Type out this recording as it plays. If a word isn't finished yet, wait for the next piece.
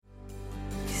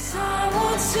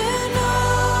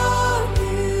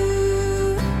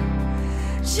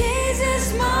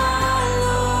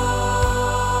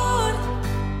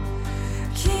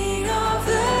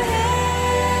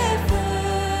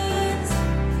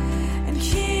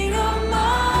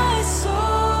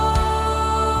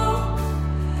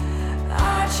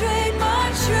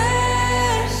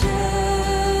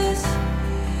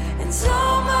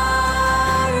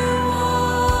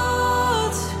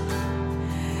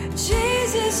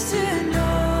Jesus, to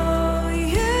know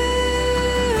you,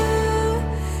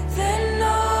 then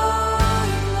know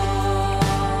you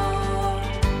more.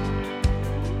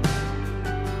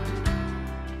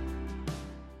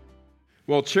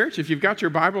 Well, church, if you've got your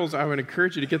Bibles, I would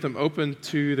encourage you to get them open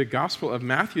to the Gospel of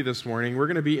Matthew this morning. We're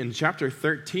going to be in chapter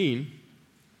 13.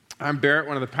 I'm Barrett,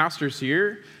 one of the pastors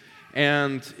here,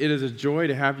 and it is a joy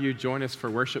to have you join us for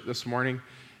worship this morning.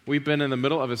 We've been in the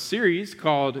middle of a series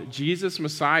called Jesus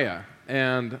Messiah,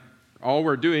 and all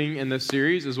we're doing in this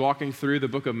series is walking through the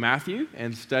book of Matthew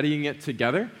and studying it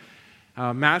together.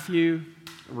 Matthew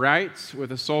writes with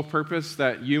the sole purpose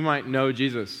that you might know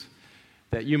Jesus,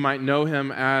 that you might know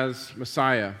him as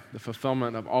Messiah, the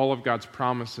fulfillment of all of God's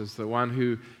promises, the one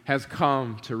who has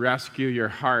come to rescue your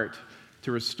heart,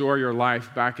 to restore your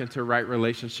life back into right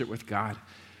relationship with God.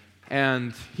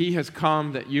 And he has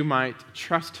come that you might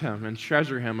trust him and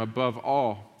treasure him above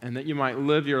all, and that you might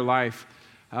live your life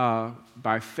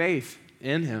by faith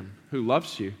in him who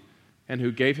loves you and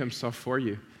who gave himself for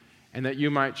you, and that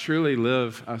you might truly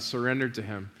live surrendered to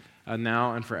him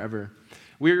now and forever.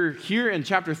 We're here in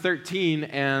chapter 13,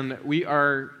 and we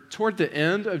are toward the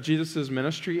end of Jesus'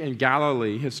 ministry in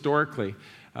Galilee historically.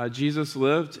 Jesus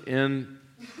lived in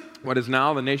what is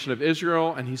now the nation of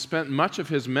Israel, and he spent much of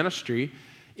his ministry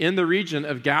in the region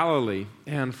of Galilee.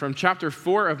 And from chapter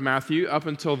 4 of Matthew up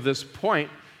until this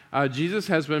point, Jesus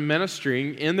has been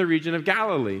ministering in the region of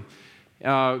Galilee.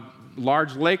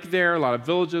 Large lake there, a lot of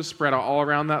villages spread out all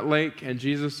around that lake, and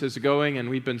Jesus is going, and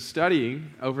we've been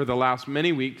studying over the last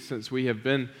many weeks since we have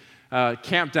been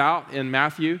camped out in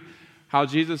Matthew, how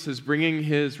Jesus is bringing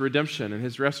his redemption and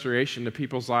his restoration to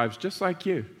people's lives just like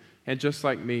you and just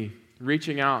like me,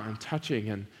 reaching out and touching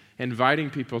and inviting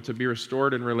people to be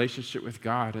restored in relationship with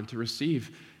God and to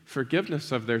receive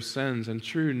forgiveness of their sins and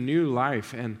true new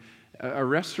life and a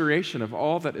restoration of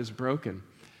all that is broken.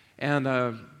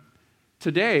 And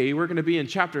today we're going to be in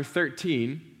chapter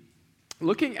 13,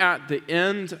 looking at the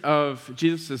end of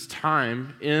Jesus'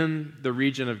 time in the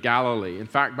region of Galilee. In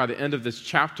fact, by the end of this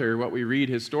chapter, what we read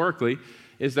historically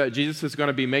is that Jesus is going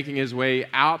to be making his way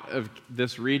out of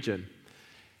this region.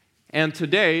 And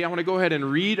today, I want to go ahead and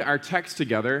read our text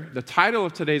together. The title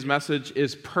of today's message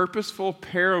is Purposeful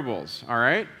Parables, all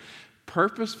right?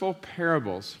 Purposeful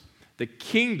Parables, the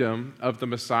kingdom of the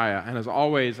Messiah. And as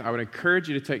always, I would encourage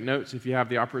you to take notes if you have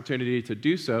the opportunity to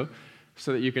do so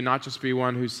that you can not just be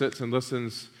one who sits and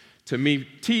listens to me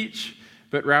teach,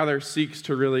 but rather seeks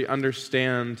to really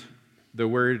understand the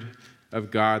word of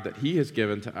God that he has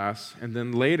given to us, and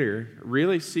then later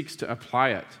really seeks to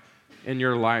apply it in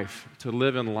your life, to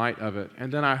live in light of it,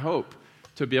 and then I hope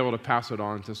to be able to pass it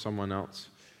on to someone else.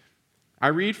 I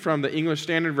read from the English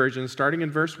Standard Version, starting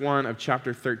in verse 1 of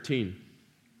chapter 13.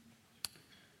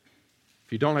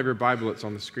 If you don't have your Bible, it's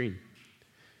on the screen.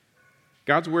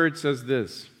 God's word says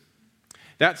this: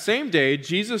 "That same day,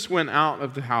 Jesus went out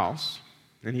of the house,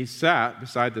 and he sat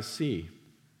beside the sea,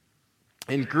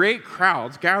 and great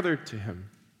crowds gathered to him,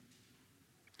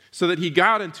 so that he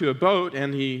got into a boat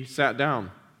and he sat down.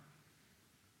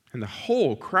 And the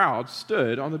whole crowd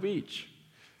stood on the beach.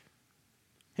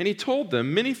 And he told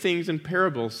them many things in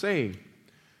parables, saying,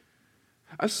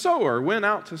 a sower went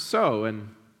out to sow,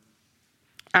 and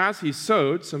as he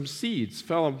sowed, some seeds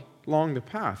fell along the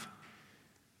path,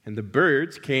 and the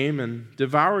birds came and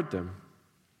devoured them.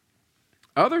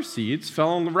 Other seeds fell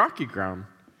on the rocky ground,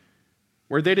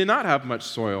 where they did not have much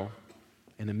soil,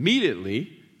 and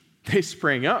immediately they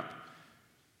sprang up.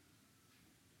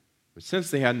 But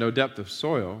since they had no depth of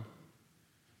soil,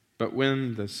 but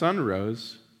when the sun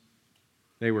rose,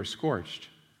 they were scorched.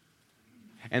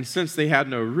 And since they had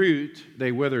no root,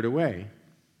 they withered away.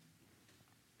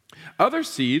 Other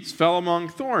seeds fell among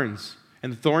thorns,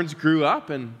 and the thorns grew up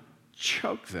and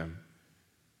choked them.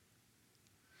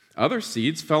 Other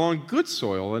seeds fell on good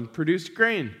soil and produced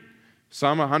grain,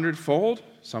 some 100-fold,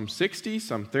 some 60,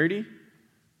 some 30.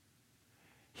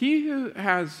 He who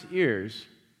has ears,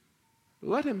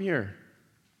 let him hear."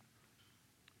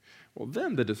 Well,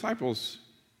 then the disciples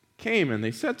came and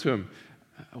they said to him,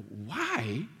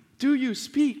 "Why do you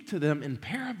speak to them in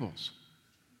parables?"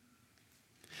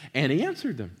 And he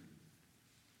answered them,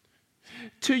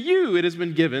 "To you it has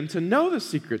been given to know the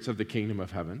secrets of the kingdom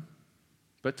of heaven,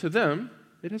 but to them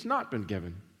it has not been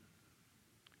given.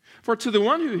 For to the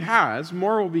one who has,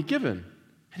 more will be given,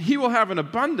 and he will have an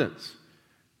abundance.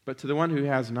 But to the one who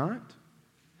has not,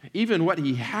 even what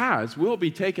he has will be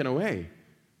taken away.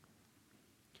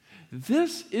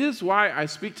 This is why I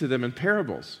speak to them in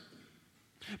parables,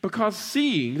 because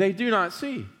seeing they do not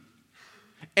see,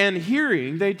 and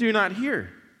hearing they do not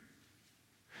hear,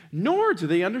 nor do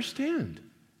they understand.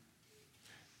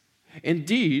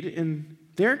 Indeed, in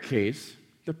their case,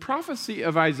 the prophecy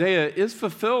of Isaiah is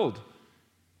fulfilled.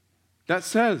 That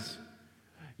says,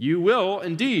 you will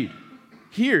indeed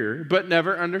hear but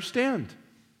never understand.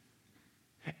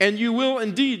 And you will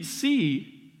indeed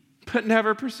see but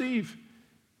never perceive.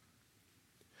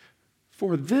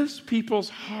 For this people's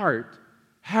heart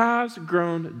has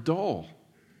grown dull.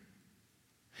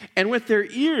 And with their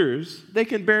ears they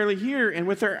can barely hear, and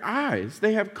with their eyes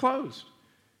they have closed.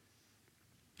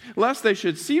 Lest they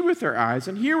should see with their eyes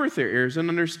and hear with their ears and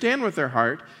understand with their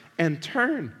heart and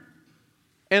turn,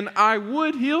 and I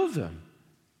would heal them.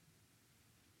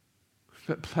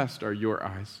 But blessed are your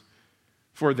eyes,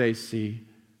 for they see,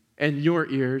 and your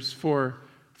ears, for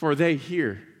they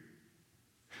hear.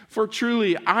 For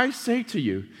truly I say to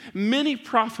you, many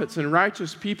prophets and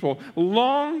righteous people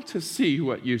long to see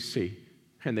what you see,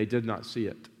 and they did not see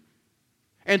it,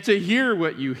 and to hear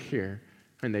what you hear,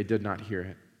 and they did not hear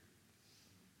it.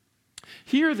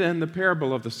 Hear then the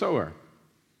parable of the sower.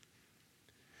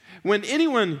 When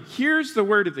anyone hears the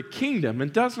word of the kingdom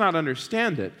and does not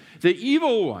understand it, the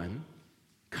evil one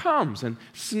comes and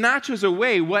snatches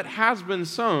away what has been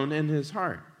sown in his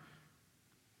heart.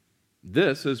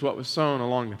 This is what was sown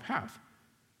along the path.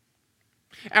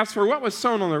 As for what was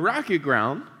sown on the rocky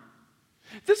ground,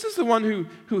 this is the one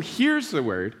who hears the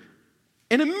word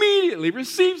and immediately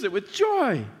receives it with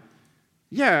joy.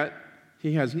 Yet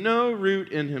he has no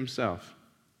root in himself,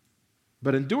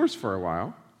 but endures for a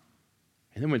while.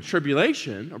 And then when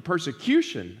tribulation or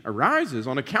persecution arises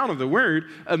on account of the word,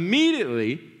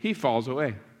 immediately he falls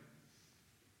away.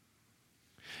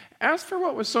 As for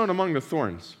what was sown among the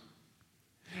thorns,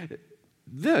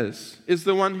 this is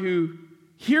the one who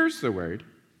hears the word,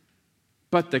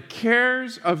 but the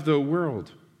cares of the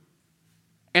world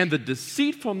and the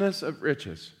deceitfulness of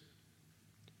riches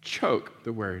choke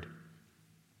the word,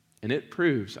 and it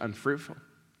proves unfruitful.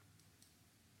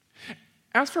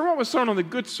 As for what was sown on the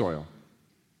good soil,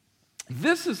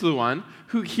 this is the one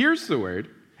who hears the word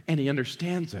and he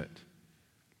understands it.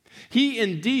 He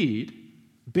indeed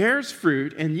bears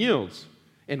fruit and yields,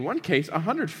 in one case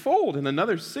 100-fold, in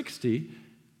another 60,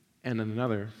 and in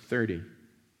another 30.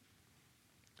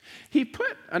 He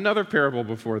put another parable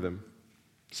before them,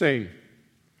 saying,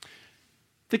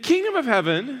 the kingdom of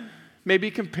heaven may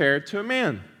be compared to a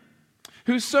man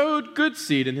who sowed good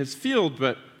seed in his field,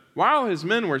 but while his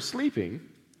men were sleeping,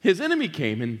 his enemy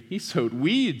came and he sowed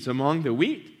weeds among the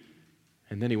wheat,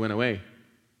 and then he went away.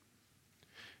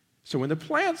 So when the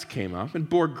plants came up and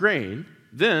bore grain,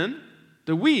 then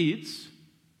the weeds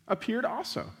appeared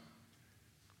also.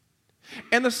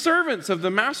 And the servants of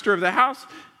the master of the house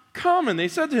come, and they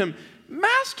said to him,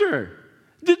 Master,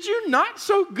 did you not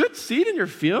sow good seed in your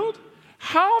field?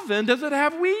 How then does it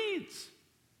have weeds?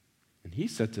 And he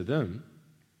said to them,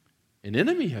 an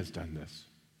enemy has done this.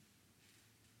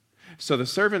 So the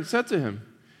servant said to him,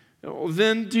 well,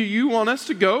 then do you want us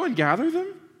to go and gather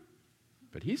them?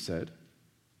 But he said,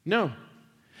 no,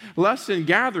 lest in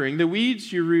gathering the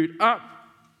weeds you root up.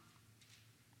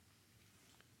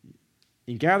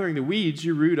 In gathering the weeds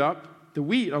you root up the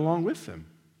wheat along with them.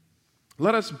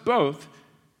 Let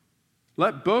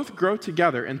both grow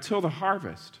together until the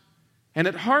harvest. And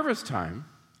at harvest time,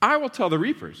 I will tell the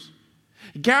reapers,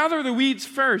 gather the weeds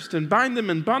first and bind them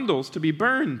in bundles to be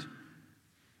burned,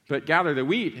 but gather the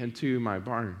wheat into my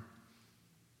barn.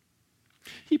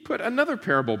 He put another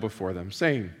parable before them,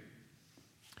 saying,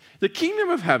 the kingdom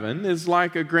of heaven is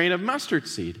like a grain of mustard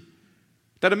seed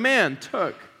that a man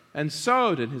took and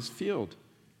sowed in his field.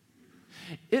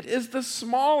 It is the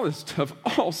smallest of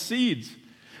all seeds,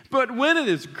 but when it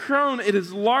is grown, it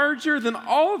is larger than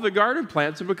all of the garden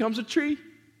plants and becomes a tree,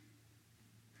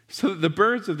 so that the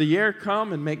birds of the air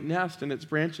come and make nest in its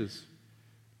branches.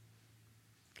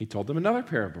 He told them another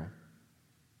parable.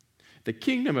 The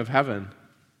kingdom of heaven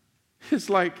is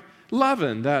like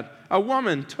leaven that a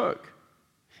woman took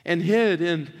and hid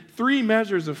in 3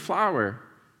 measures of flour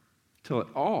till it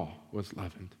all was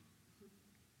leavened.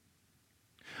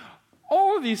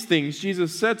 All of these things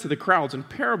Jesus said to the crowds in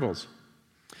parables.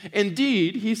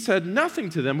 Indeed, he said nothing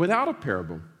to them without a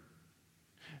parable.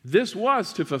 This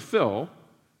was to fulfill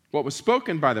what was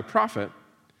spoken by the prophet,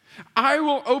 I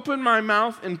will open my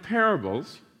mouth in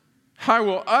parables. I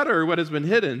will utter what has been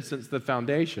hidden since the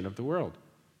foundation of the world.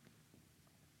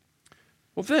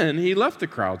 Well, then he left the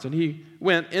crowds and he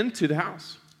went into the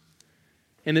house.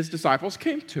 And his disciples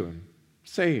came to him,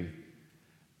 saying,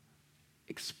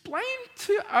 explain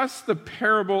to us the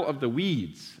parable of the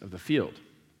weeds of the field.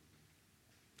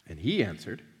 And he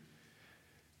answered,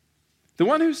 the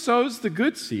one who sows the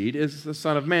good seed is the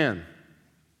Son of Man.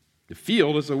 The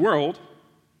field is the world,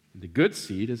 and the good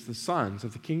seed is the sons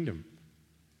of the kingdom.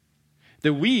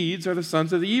 The weeds are the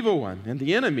sons of the evil one, and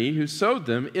the enemy who sowed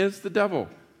them is the devil.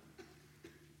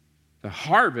 The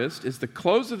harvest is the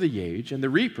close of the age, and the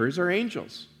reapers are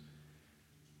angels.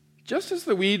 Just as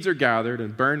the weeds are gathered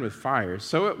and burned with fire,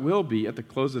 so it will be at the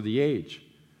close of the age.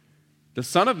 The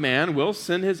Son of Man will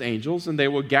send his angels, and they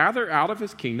will gather out of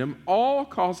his kingdom all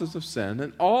causes of sin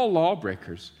and all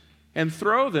lawbreakers, and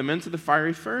throw them into the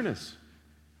fiery furnace.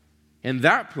 In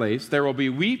that place there will be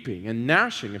weeping and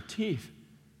gnashing of teeth.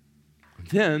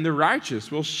 Then the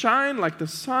righteous will shine like the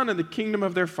sun in the kingdom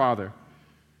of their Father.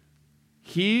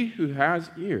 He who has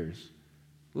ears,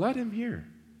 let him hear.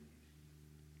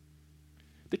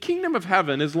 The kingdom of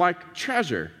heaven is like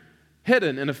treasure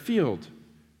hidden in a field,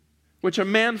 which a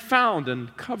man found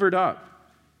and covered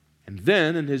up. And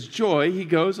then in his joy he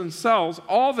goes and sells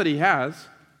all that he has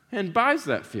and buys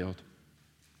that field.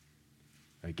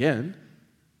 Again,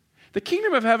 the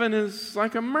kingdom of heaven is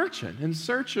like a merchant in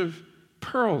search of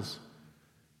pearls,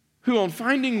 who on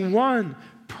finding one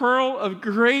pearl of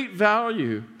great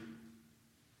value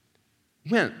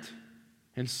went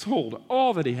and sold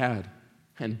all that he had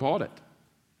and bought it.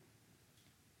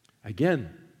 Again,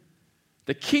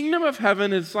 the kingdom of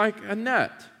heaven is like a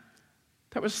net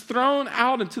that was thrown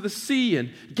out into the sea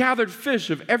and gathered fish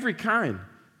of every kind.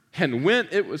 And when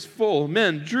it was full,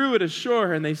 men drew it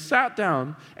ashore, and they sat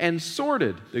down and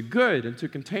sorted the good into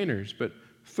containers, but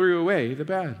threw away the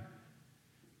bad.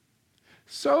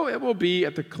 So it will be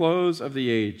at the close of the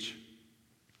age.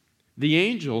 The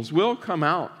angels will come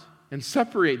out and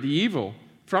separate the evil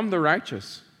from the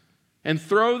righteous and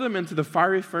throw them into the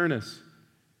fiery furnace.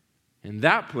 In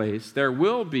that place there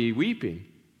will be weeping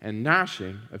and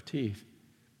gnashing of teeth.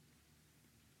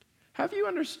 Have you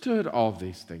understood all of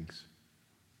these things?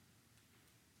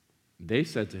 They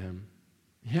said to him,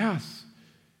 yes.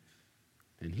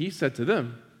 And he said to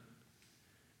them,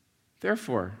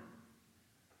 therefore,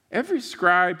 every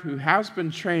scribe who has been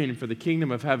trained for the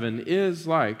kingdom of heaven is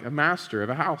like a master of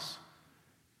a house,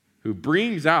 who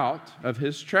brings out of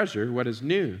his treasure what is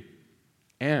new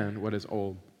and what is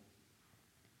old.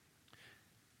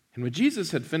 And when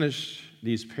Jesus had finished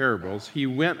these parables, he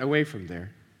went away from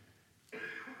there.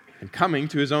 And coming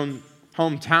to his own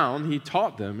hometown, he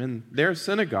taught them in their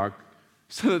synagogue,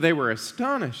 so that they were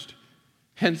astonished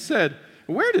and said,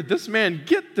 where did this man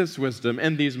get this wisdom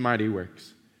and these mighty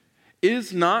works?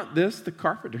 Is not this the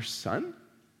carpenter's son?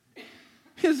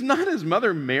 Is not his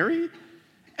mother Mary?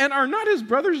 And are not his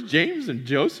brothers James and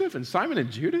Joseph and Simon and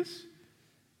Judas?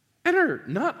 And are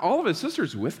not all of his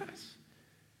sisters with us?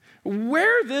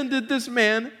 Where then did this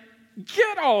man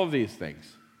get all of these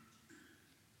things?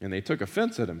 And they took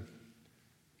offense at him.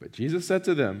 But Jesus said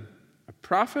to them, a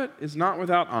prophet is not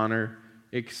without honor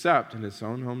except in his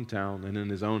own hometown and in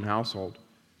his own household.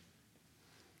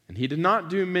 And he did not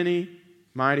do many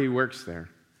mighty works there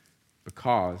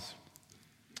because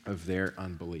of their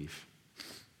unbelief.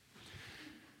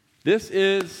 This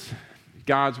is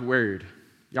God's word.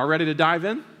 Y'all ready to dive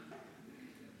in?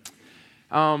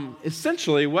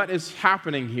 Essentially, what is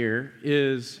happening here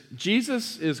is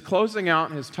Jesus is closing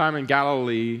out his time in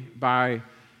Galilee by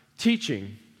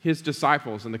teaching his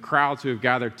disciples and the crowds who have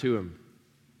gathered to him.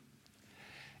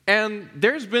 And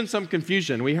there's been some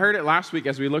confusion. We heard it last week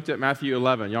as we looked at Matthew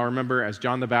 11. Y'all remember as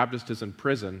John the Baptist is in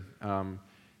prison.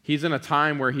 He's in a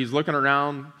time where he's looking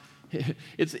around.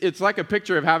 It's like a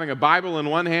picture of having a Bible in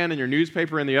one hand and your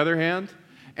newspaper in the other hand.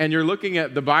 And you're looking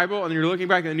at the Bible and you're looking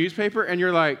back at the newspaper and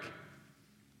you're like,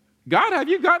 God, have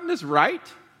you gotten this right?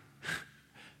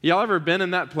 Y'all ever been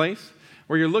in that place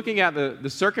where you're looking at the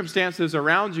circumstances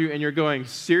around you and you're going,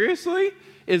 seriously?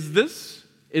 Is this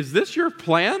your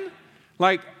plan?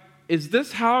 Like, is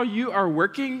this how you are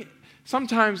working?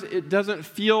 Sometimes it doesn't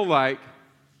feel like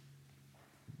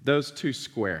those two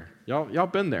square. Y'all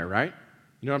been there, right?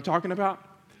 You know what I'm talking about?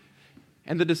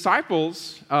 And the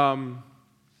disciples,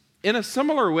 in a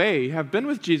similar way, have been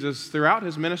with Jesus throughout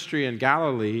his ministry in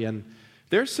Galilee, and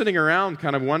they're sitting around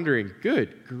kind of wondering,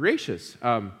 good gracious.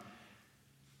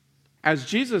 As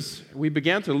Jesus, we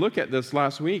began to look at this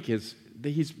last week,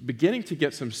 he's beginning to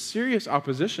get some serious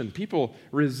opposition, people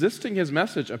resisting his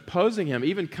message, opposing him,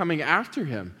 even coming after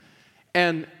him.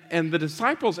 And the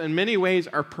disciples, in many ways,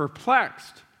 are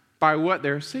perplexed by what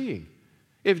they're seeing.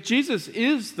 If Jesus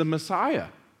is the Messiah,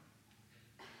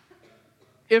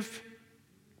 if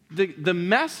the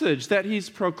message that he's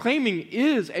proclaiming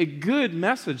is a good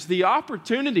message, the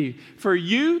opportunity for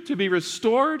you to be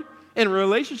restored in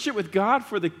relationship with God,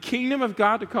 for the kingdom of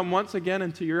God to come once again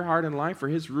into your heart and life, for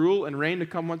his rule and reign to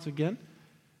come once again,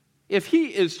 if he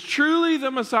is truly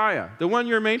the Messiah, the one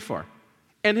you're made for,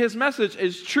 and his message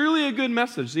is truly a good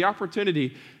message, the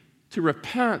opportunity to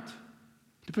repent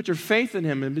to put your faith in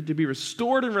him and to be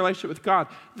restored in relationship with God,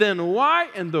 then why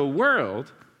in the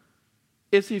world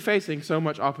is he facing so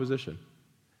much opposition?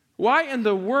 Why in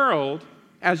the world,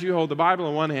 as you hold the Bible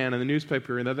in one hand and the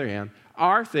newspaper in the other hand,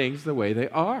 are things the way they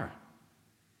are?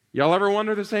 Y'all ever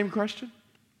wonder the same question?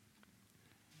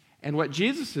 And what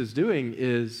Jesus is doing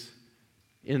is,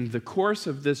 in the course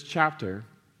of this chapter,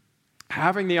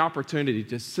 having the opportunity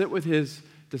to sit with his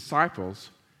disciples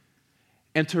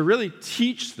and to really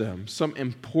teach them some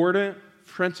important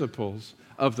principles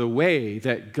of the way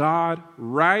that God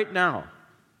right now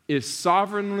is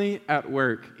sovereignly at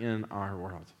work in our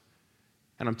world.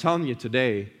 And I'm telling you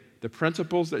today, the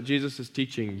principles that Jesus is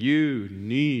teaching, you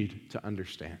need to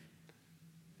understand.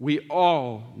 We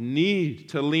all need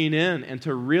to lean in and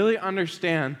to really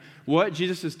understand what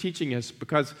Jesus is teaching us,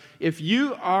 because if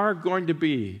you are going to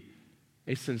be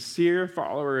a sincere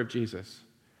follower of Jesus,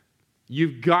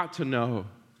 you've got to know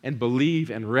and believe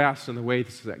and rest in the way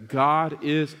that God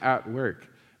is at work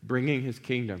bringing his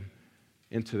kingdom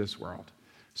into this world.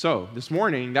 So this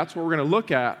morning, that's what we're going to look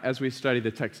at as we study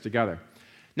the text together.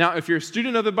 Now, if you're a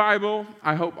student of the Bible,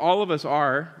 I hope all of us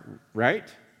are, right?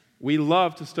 We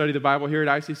love to study the Bible here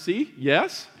at ICC,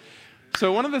 yes?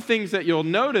 So one of the things that you'll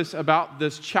notice about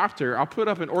this chapter, I'll put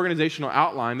up an organizational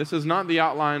outline. This is not the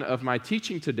outline of my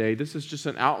teaching today. This is just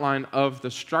an outline of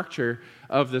the structure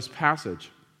of this passage.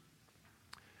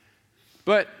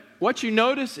 But what you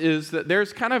notice is that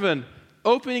there's kind of an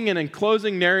opening and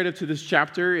closing narrative to this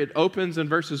chapter. It opens in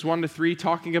verses 1 to 3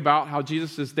 talking about how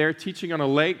Jesus is there teaching on a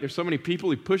lake. There's so many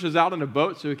people, he pushes out in a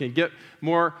boat so he can get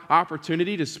more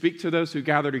opportunity to speak to those who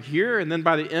gather to hear. And then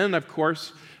by the end, of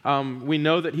course, we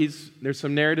know that there's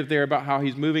some narrative there about how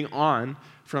he's moving on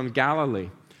from Galilee.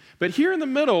 But here in the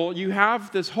middle, you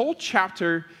have this whole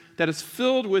chapter that is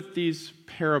filled with these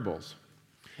parables.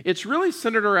 It's really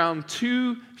centered around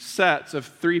two sets of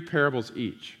 3 parables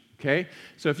each. Okay,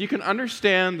 so if you can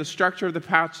understand the structure of the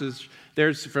passage,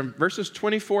 there's from verses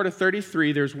 24 to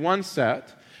 33, there's one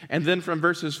set, and then from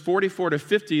verses 44 to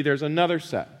 50, there's another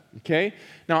set. Okay,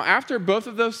 now after both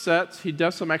of those sets, he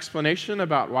does some explanation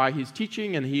about why he's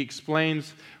teaching, and he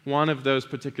explains one of those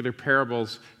particular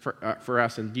parables for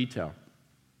us in detail.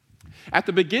 At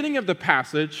the beginning of the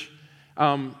passage,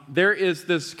 there is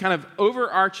this kind of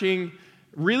overarching,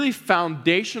 really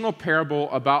foundational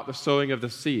parable about the sowing of the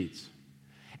seeds.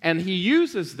 And he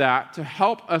uses that to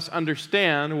help us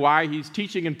understand why he's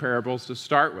teaching in parables to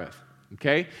start with,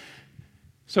 okay?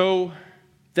 So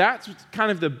that's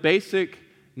kind of the basic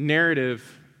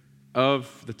narrative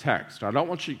of the text. I don't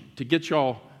want you to get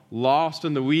y'all lost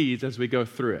in the weeds as we go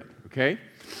through it, okay?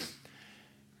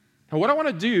 Now what I want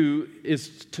to do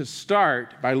is to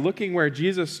start by looking where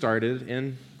Jesus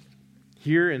started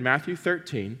here in Matthew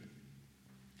 13,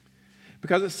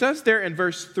 because it says there in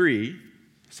verse 3,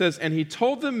 it says, and he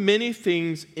told them many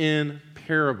things in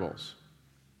parables.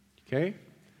 Okay?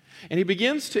 And he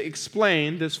begins to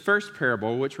explain this first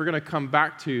parable, which we're going to come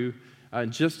back to in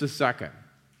just a second.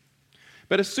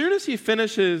 But as soon as he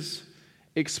finishes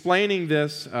explaining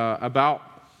this about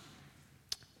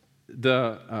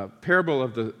the parable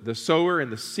of the sower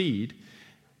and the seed,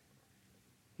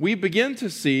 we begin to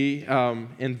see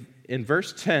in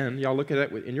verse 10, y'all look at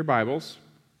it in your Bibles,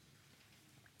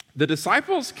 the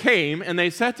disciples came and they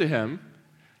said to him,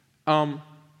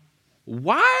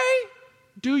 why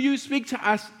do you speak to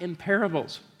us in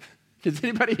parables? Does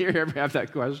anybody here ever have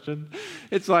that question?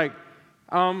 It's like,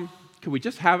 can we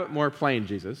just have it more plain,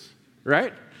 Jesus?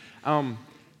 Right?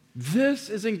 This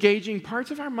is engaging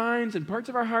parts of our minds and parts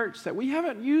of our hearts that we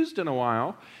haven't used in a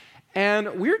while,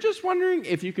 and we're just wondering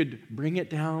if you could bring it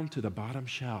down to the bottom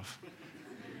shelf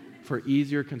for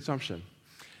easier consumption.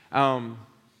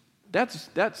 That's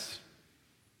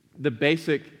the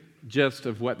basic gist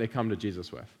of what they come to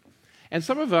Jesus with. And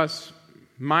some of us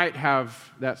might have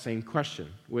that same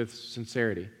question with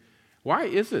sincerity. Why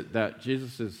is it that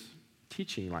Jesus is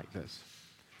teaching like this?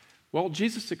 Well,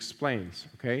 Jesus explains,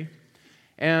 okay?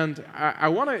 And I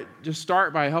want to just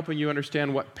start by helping you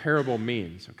understand what parable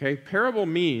means, okay? Parable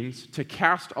means to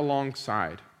cast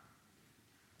alongside,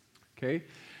 okay?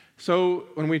 So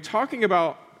when we're talking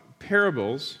about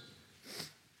parables,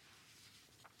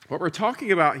 what we're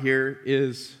talking about here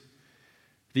is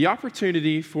the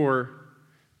opportunity for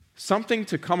something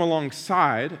to come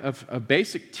alongside of a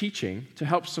basic teaching to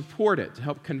help support it, to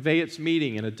help convey its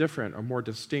meaning in a different or more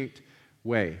distinct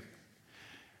way.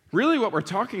 Really what we're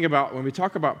talking about when we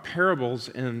talk about parables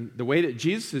and the way that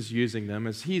Jesus is using them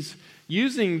is he's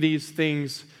using these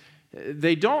things,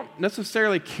 they don't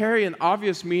necessarily carry an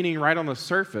obvious meaning right on the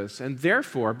surface, and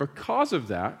therefore, because of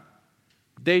that,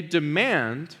 they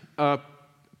demand a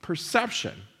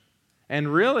perception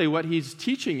And really what he's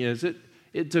teaching is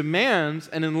it demands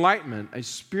an enlightenment, a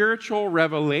spiritual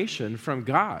revelation from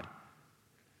God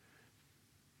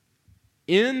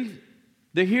in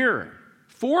the hearer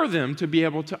for them to be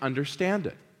able to understand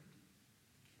it.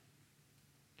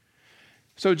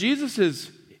 So Jesus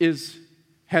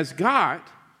has got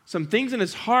some things in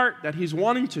his heart that he's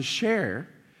wanting to share,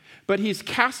 but he's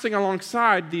casting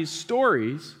alongside these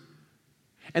stories,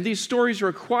 and these stories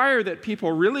require that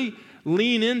people really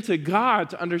lean into God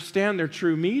to understand their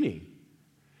true meaning.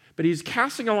 But he's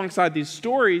casting alongside these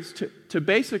stories to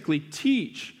basically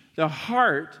teach the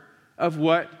heart of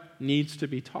what needs to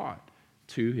be taught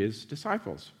to his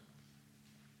disciples.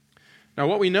 Now,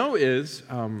 what we know is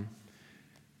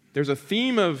there's a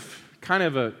theme of kind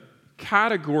of a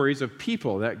categories of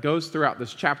people that goes throughout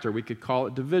this chapter. We could call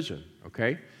it division,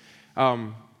 okay?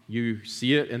 You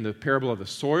see it in the parable of the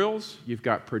soils. You've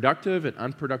got productive and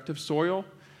unproductive soil.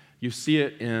 You see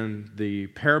it in the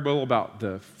parable about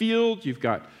the field. You've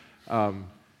got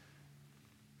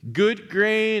good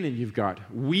grain and you've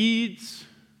got weeds.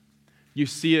 You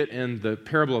see it in the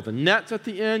parable of the nets at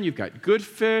the end. You've got good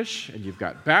fish and you've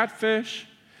got bad fish.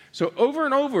 So over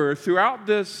and over throughout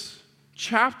this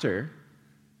chapter,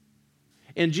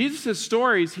 in Jesus'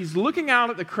 stories, he's looking out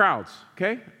at the crowds,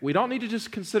 okay? We don't need to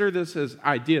just consider this as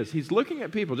ideas. He's looking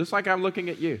at people just like I'm looking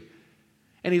at you.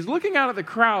 And he's looking out at the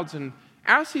crowds, and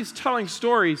as he's telling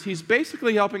stories, he's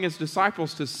basically helping his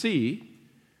disciples to see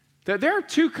that there are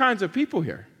two kinds of people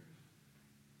here.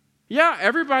 Yeah,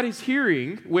 everybody's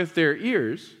hearing with their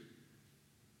ears,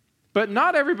 but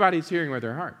not everybody's hearing with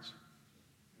their hearts.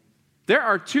 There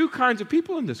are two kinds of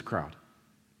people in this crowd.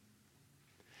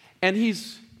 And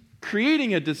he's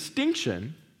creating a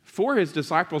distinction for his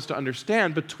disciples to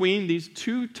understand between these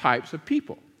two types of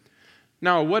people.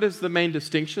 Now, what is the main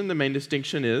distinction? The main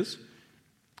distinction is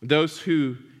those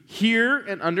who hear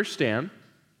and understand.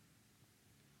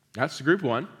 That's group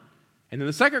one. And then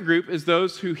the second group is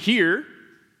those who hear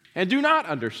and do not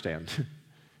understand.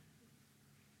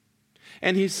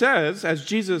 And he says, as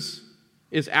Jesus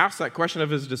is asked that question of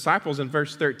his disciples in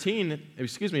verse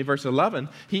 11,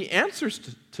 he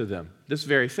answers to them this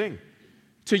very thing.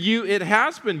 To you it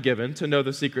has been given to know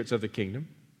the secrets of the kingdom.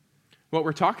 What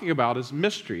we're talking about is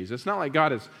mysteries. It's not like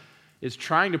God is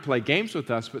trying to play games with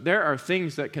us, but there are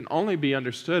things that can only be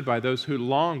understood by those who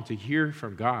long to hear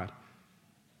from God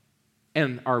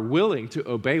and are willing to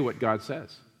obey what God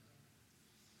says.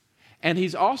 And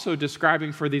he's also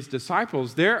describing for these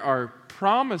disciples, there are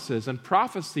promises and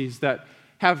prophecies that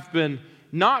have been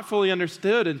not fully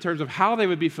understood in terms of how they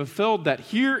would be fulfilled, that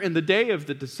here in the day of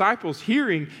the disciples'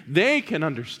 hearing, they can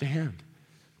understand.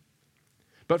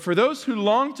 But for those who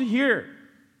long to hear,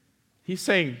 he's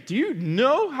saying, do you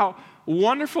know how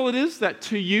wonderful it is that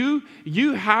to you,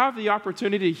 you have the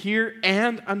opportunity to hear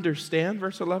and understand?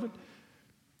 Verse 11.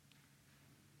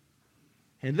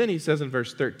 And then he says in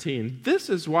verse 13, this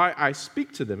is why I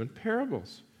speak to them in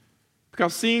parables.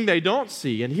 Because seeing they don't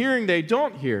see, and hearing they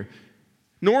don't hear,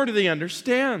 nor do they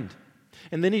understand.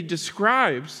 And then he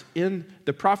describes in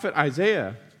the prophet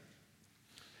Isaiah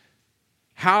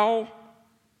how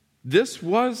this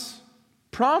was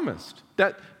promised.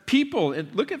 That people,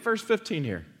 and look at verse 15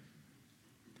 here.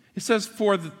 It says,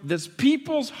 for this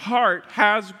people's heart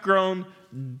has grown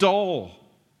dull.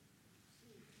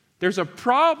 There's a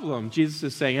problem, Jesus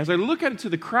is saying. As I look into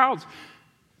the crowds,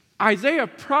 Isaiah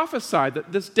prophesied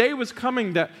that this day was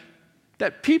coming that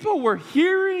people were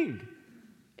hearing,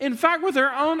 in fact, with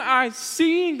their own eyes,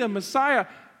 seeing the Messiah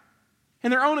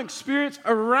and their own experience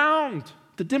around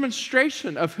the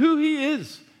demonstration of who he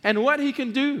is and what he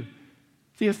can do,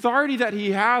 the authority that he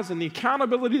has and the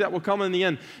accountability that will come in the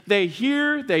end. They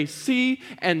hear, they see,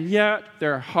 and yet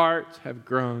their hearts have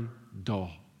grown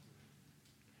dull.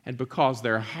 And because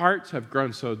their hearts have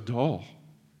grown so dull,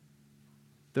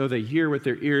 though they hear with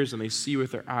their ears and they see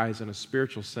with their eyes in a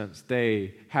spiritual sense,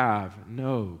 they have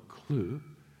no clue.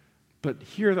 But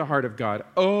hear the heart of God.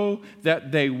 Oh,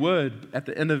 that they would, at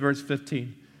the end of verse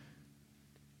 15,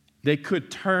 they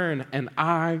could turn and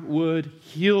I would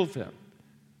heal them.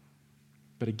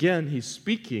 But again, he's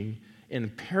speaking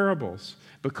in parables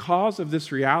because of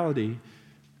this reality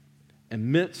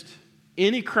amidst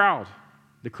any crowd.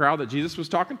 The crowd that Jesus was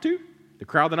talking to, the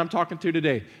crowd that I'm talking to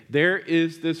today, there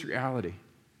is this reality.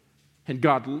 And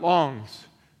God longs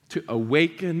to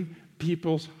awaken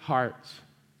people's hearts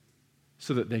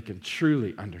so that they can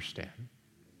truly understand.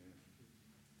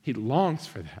 He longs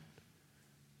for that.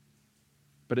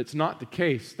 But it's not the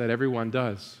case that everyone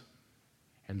does.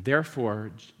 And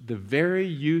therefore, the very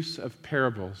use of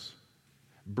parables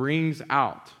brings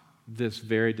out this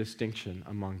very distinction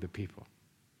among the people.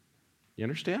 You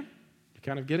understand?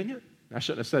 Kind of getting it? I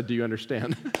shouldn't have said, do you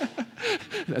understand?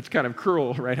 That's kind of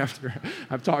cruel right after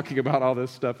I'm talking about all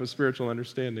this stuff of spiritual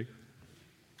understanding.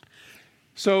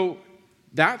 So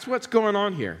that's what's going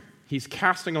on here. He's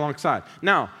casting alongside.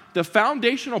 Now, the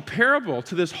foundational parable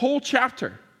to this whole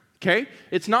chapter, okay,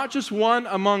 it's not just one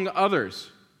among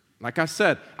others. Like I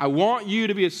said, I want you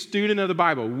to be a student of the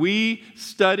Bible. We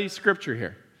study Scripture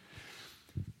here.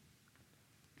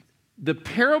 The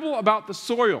parable about the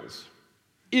soils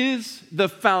is the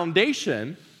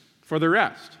foundation for the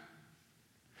rest.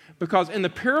 Because in the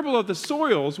parable of the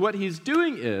soils, what he's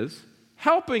doing is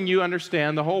helping you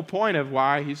understand the whole point of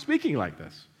why he's speaking like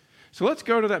this. So let's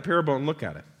go to that parable and look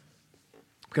at it.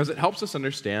 Because it helps us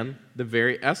understand the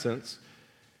very essence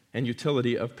and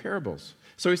utility of parables.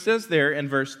 So he says there in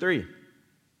verse 3,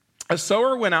 a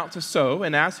sower went out to sow,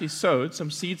 and as he sowed,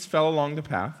 some seeds fell along the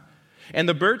path, and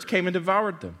the birds came and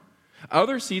devoured them.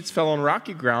 Other seeds fell on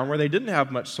rocky ground where they didn't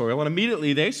have much soil, and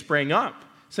immediately they sprang up,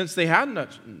 since they had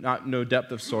no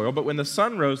depth of soil, but when the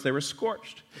sun rose, they were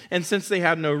scorched. And since they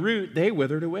had no root, they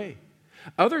withered away.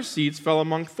 Other seeds fell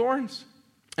among thorns,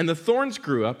 and the thorns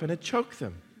grew up and it choked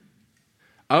them.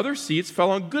 Other seeds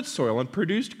fell on good soil and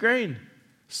produced grain,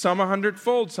 some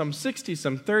 100-fold, some 60,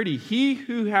 some 30. He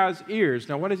who has ears,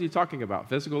 now what is he talking about?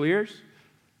 Physical ears?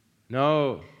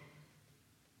 No.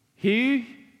 He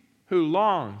who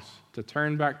longs to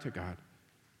turn back to God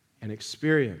and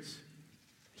experience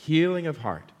healing of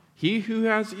heart. He who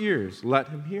has ears, let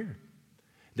him hear.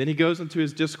 Then he goes into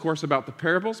his discourse about the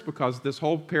parables, because this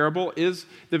whole parable is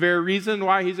the very reason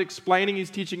why he's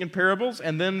teaching in parables.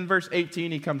 And then in verse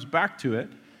 18, he comes back to it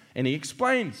and he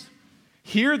explains.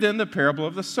 Hear then the parable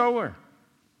of the sower.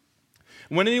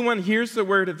 When anyone hears the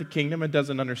word of the kingdom and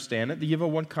doesn't understand it, the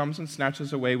evil one comes and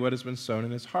snatches away what has been sown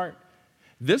in his heart.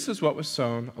 This is what was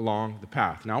sown along the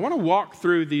path. Now, I want to walk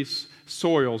through these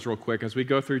soils real quick as we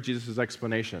go through Jesus'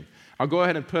 explanation. I'll go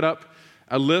ahead and put up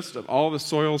a list of all the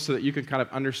soils so that you can kind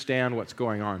of understand what's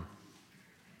going on.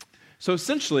 So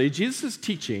essentially, Jesus is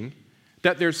teaching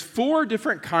that there's 4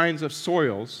 different kinds of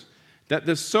soils that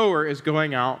the sower is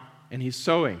going out and he's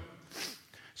sowing.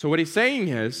 So what he's saying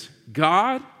is,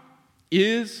 God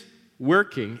is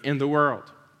working in the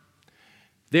world.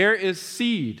 There is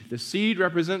seed. The seed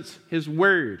represents his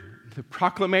word, the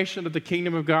proclamation of the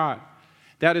kingdom of God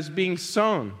that is being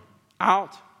sown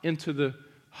out into the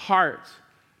heart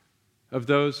of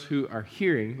those who are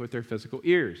hearing with their physical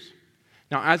ears.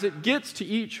 Now, as it gets to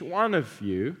each one of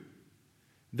you,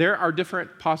 there are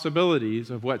different possibilities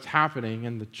of what's happening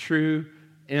in the true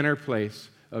inner place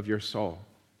of your soul.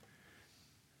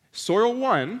 Soil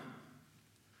 1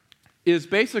 is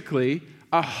basically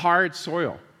a hard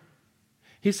soil.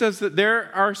 He says that there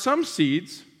are some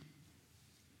seeds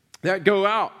that go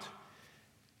out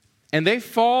and they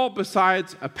fall beside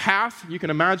a path. You can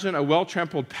imagine a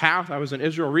well-trampled path. I was in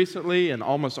Israel recently, and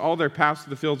almost all their paths to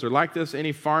the fields are like this.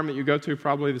 Any farm that you go to,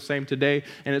 probably the same today,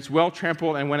 and it's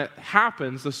well-trampled, and when it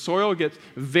happens, the soil gets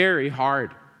very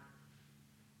hard.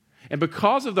 And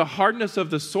because of the hardness of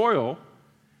the soil,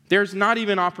 there's not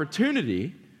even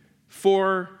opportunity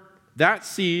for that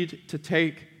seed to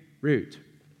take root.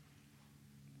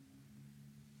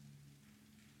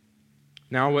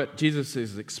 Now, what Jesus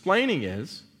is explaining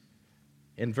is,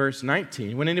 in verse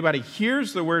 19, when anybody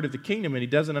hears the word of the kingdom and he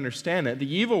doesn't understand it,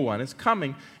 the evil one is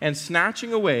coming and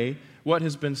snatching away what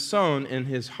has been sown in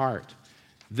his heart.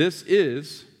 This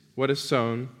is what is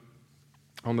sown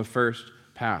on the first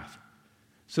path.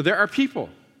 So there are people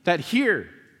that hear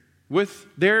with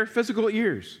their physical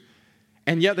ears,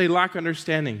 and yet they lack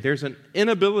understanding. There's an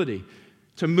inability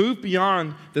to move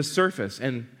beyond the surface.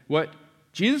 And what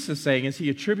Jesus is saying is he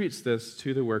attributes this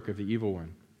to the work of the evil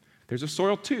one. There's a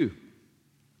soil 2.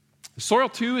 Soil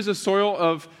 2 is a soil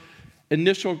of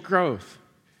initial growth.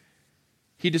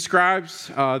 He describes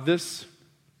this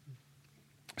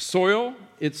soil.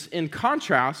 It's in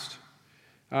contrast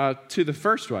to the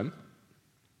first one.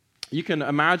 You can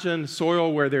imagine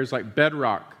soil where there's like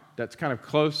bedrock that's kind of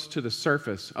close to the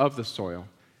surface of the soil.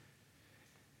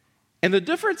 And the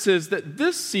difference is that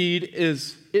this seed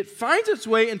it finds its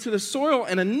way into the soil,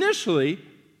 and initially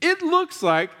it looks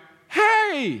like,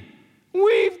 hey,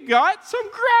 we've got some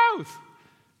growth.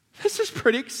 This is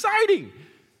pretty exciting.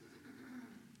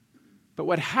 But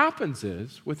what happens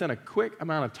is, within a quick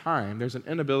amount of time, there's an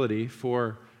inability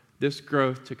for this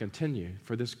growth to continue,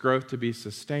 for this growth to be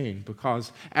sustained,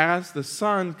 because as the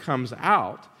sun comes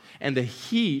out and the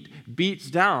heat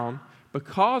beats down,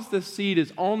 because the seed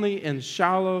is only in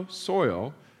shallow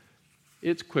soil,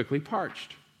 it's quickly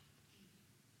parched.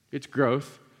 Its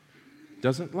growth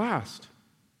doesn't last.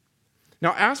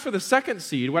 Now, as for the second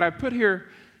seed, what I put here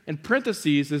in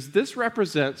parentheses is this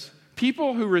represents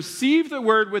people who receive the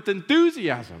word with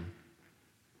enthusiasm,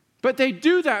 but they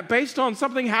do that based on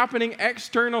something happening,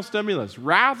 external stimulus,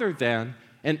 rather than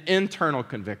an internal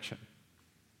conviction.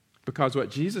 Because what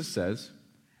Jesus says,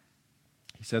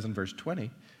 he says in verse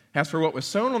 20, as for what was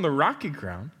sown on the rocky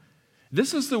ground,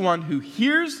 this is the one who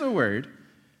hears the word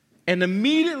and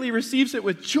immediately receives it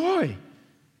with joy.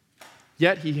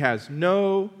 Yet he has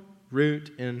no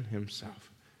root in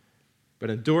himself, but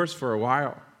endures for a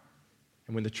while.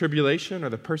 And when the tribulation or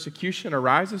the persecution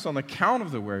arises on account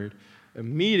of the word,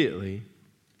 immediately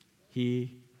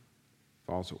he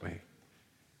falls away.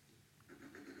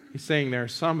 He's saying there are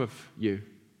some of you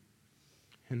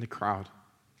in the crowd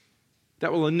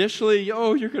that will initially,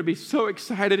 you're going to be so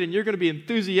excited and you're going to be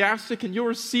enthusiastic and you'll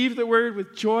receive the word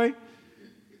with joy,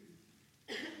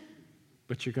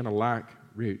 but you're going to lack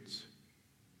roots.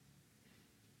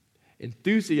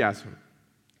 Enthusiasm.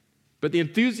 But the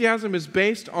enthusiasm is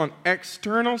based on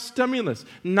external stimulus,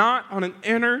 not on an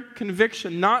inner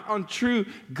conviction, not on true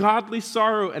godly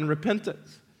sorrow and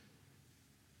repentance.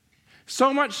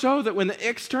 So much so that when the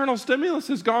external stimulus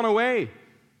has gone away,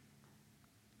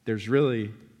 there's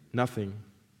really nothing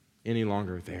any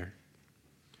longer there.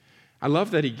 I love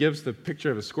that he gives the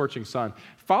picture of a scorching sun.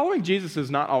 Following Jesus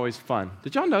is not always fun.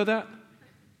 Did y'all know that?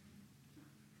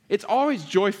 It's always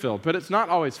joy-filled, but it's not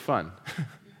always fun.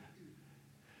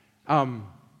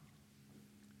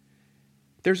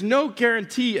 There's no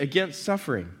guarantee against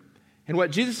suffering. And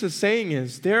what Jesus is saying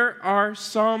is there are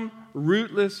some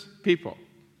rootless people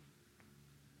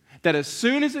that as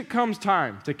soon as it comes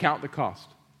time to count the cost,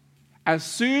 as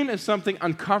soon as something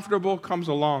uncomfortable comes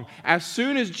along, as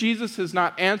soon as Jesus is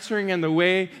not answering in the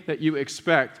way that you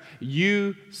expect,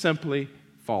 you simply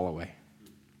fall away.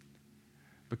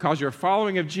 Because your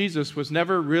following of Jesus was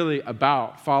never really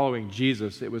about following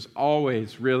Jesus. It was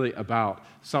always really about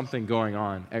something going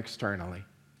on externally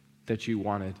that you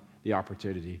wanted the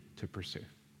opportunity to pursue.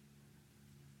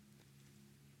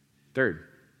 Third,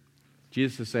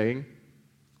 Jesus is saying,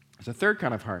 there's a third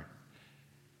kind of heart.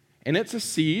 And it's a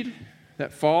seed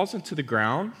that falls into the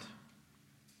ground.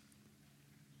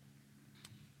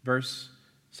 Verse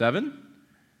 7,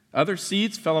 other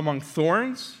seeds fell among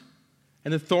thorns,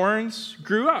 and the thorns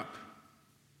grew up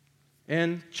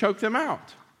and choked them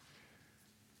out.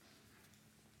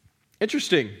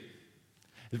 Interesting.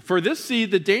 For this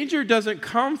seed, the danger doesn't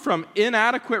come from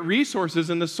inadequate resources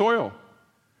in the soil.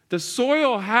 The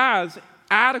soil has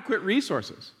adequate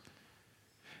resources.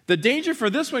 The danger for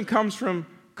this one comes from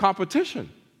competition.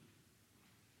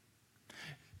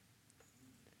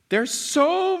 There's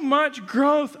so much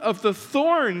growth of the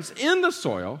thorns in the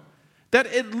soil that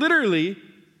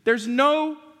there's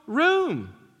no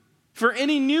room for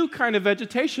any new kind of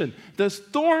vegetation. The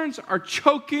thorns are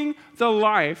choking the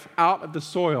life out of the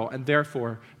soil, and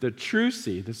therefore the true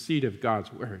seed, the seed of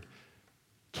God's word,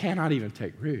 cannot even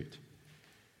take root.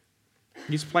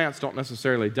 These plants don't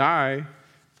necessarily die.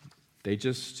 They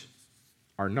just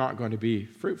are not going to be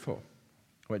fruitful.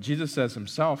 What Jesus says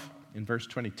himself in verse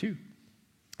 22,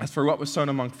 as for what was sown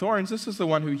among thorns, this is the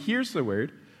one who hears the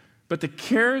word, but the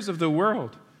cares of the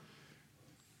world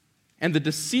and the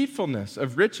deceitfulness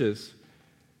of riches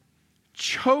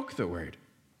choke the word,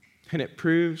 and it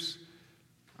proves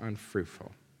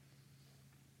unfruitful.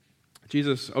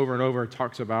 Jesus over and over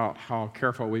talks about how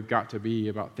careful we've got to be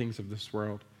about things of this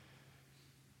world.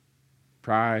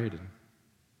 Pride and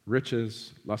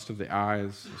riches, lust of the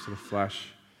eyes, lust of the flesh.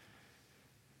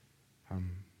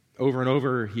 Over and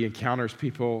over, he encounters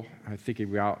people. I think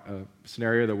about a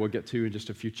scenario that we'll get to in just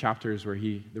a few chapters where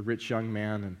the rich young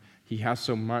man, and he has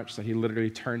so much that he literally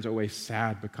turns away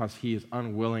sad because he is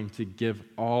unwilling to give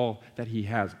all that he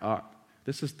has up.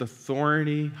 This is the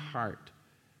thorny heart.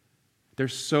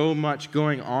 There's so much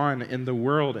going on in the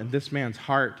world in this man's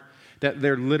heart that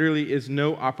there literally is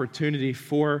no opportunity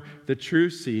for the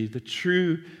true seed, the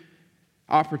true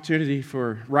opportunity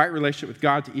for right relationship with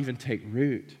God to even take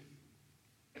root.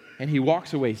 And he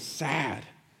walks away sad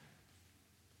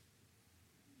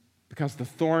because the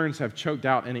thorns have choked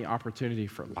out any opportunity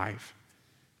for life.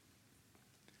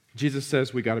 Jesus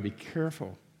says we got to be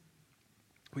careful.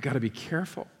 We got to be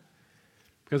careful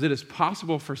because it is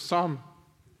possible for some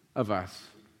of us,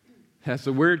 as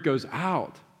the word goes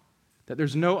out, that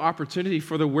there's no opportunity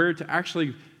for the word to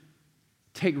actually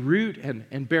take root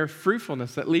and bear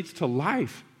fruitfulness that leads to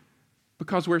life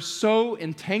because we're so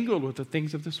entangled with the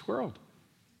things of this world.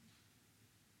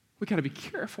 We got to be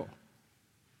careful.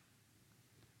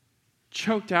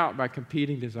 Choked out by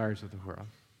competing desires of the world.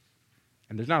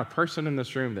 And there's not a person in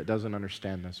this room that doesn't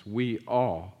understand this. We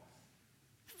all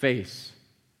face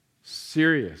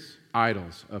serious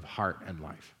idols of heart and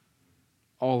life.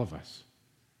 All of us.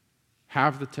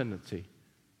 have the tendency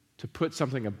to put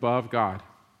something above God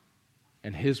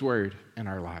and His word in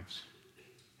our lives.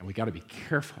 And we got to be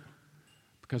careful,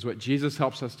 because what Jesus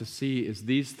helps us to see is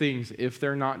these things, if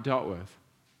they're not dealt with,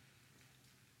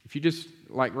 if you just,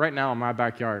 like right now in my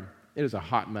backyard, it is a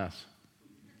hot mess.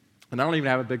 And I don't even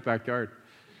have a big backyard.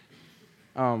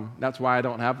 That's why I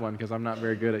don't have one, because I'm not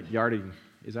very good at yarding.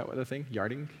 Is that what the thing?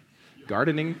 Yarding?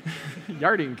 Gardening?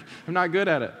 Yarding. I'm not good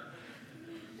at it.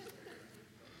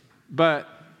 But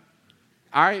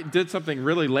I did something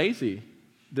really lazy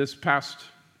this past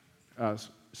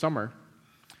summer,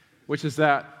 which is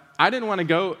that I didn't want to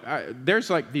go. There's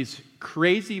like these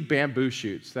crazy bamboo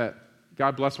shoots that,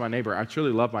 God bless my neighbor. I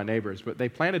truly love my neighbors, but they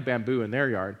planted bamboo in their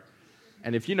yard.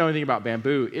 And if you know anything about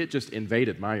bamboo, it just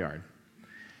invaded my yard.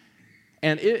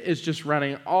 And it is just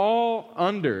running all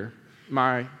under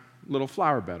my little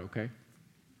flower bed, okay?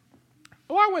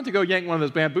 Oh, I went to go yank one of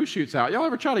those bamboo shoots out. Y'all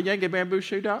ever try to yank a bamboo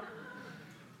shoot out?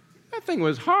 That thing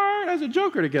was hard as a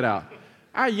joker to get out.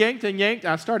 I yanked and yanked,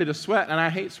 and I started to sweat, and I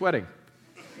hate sweating.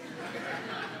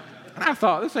 And I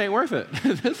thought, this ain't worth it.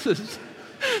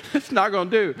 It's not going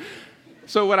to do.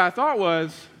 So what I thought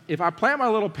was, if I plant my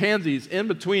little pansies in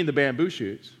between the bamboo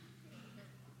shoots,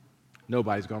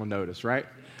 nobody's going to notice, right?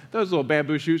 Those little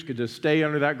bamboo shoots could just stay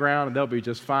under that ground, and they'll be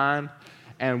just fine.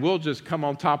 And we'll just come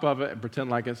on top of it and pretend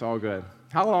like it's all good.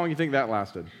 How long do you think that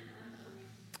lasted?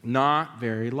 Not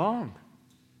very long.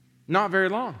 Not very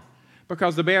long.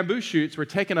 Because the bamboo shoots were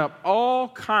taking up all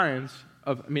kinds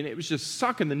of, it was just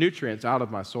sucking the nutrients out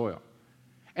of my soil.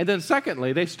 And then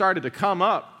secondly, they started to come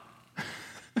up.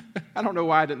 I don't know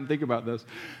why I didn't think about this,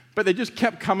 but they just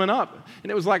kept coming up.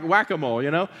 And it was like whack-a-mole,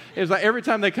 It was like every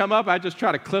time they come up, I just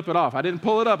try to clip it off. I didn't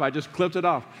pull it up, I just clipped it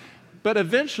off. But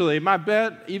eventually, my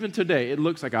bed, even today, it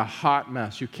looks like a hot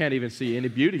mess. You can't even see any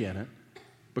beauty in it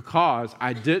because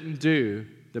I didn't do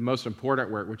the most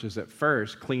important work, which is at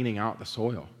first cleaning out the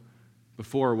soil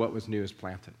before what was new is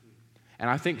planted. And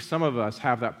I think some of us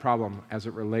have that problem as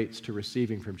it relates to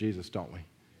receiving from Jesus, don't we?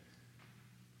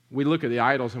 We look at the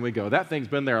idols and we go, that thing's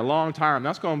been there a long time.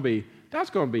 That's going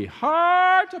to be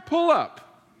hard to pull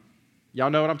up. Y'all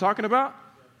know what I'm talking about?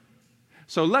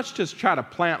 So let's just try to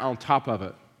plant on top of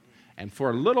it. And for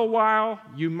a little while,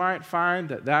 you might find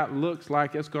that looks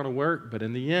like it's going to work, but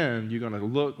in the end, you're going to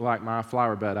look like my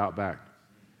flower bed out back.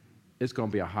 It's going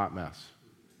to be a hot mess.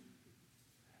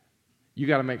 You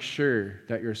got to make sure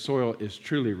that your soil is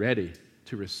truly ready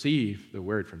to receive the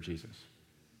word from Jesus.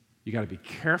 You got to be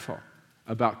careful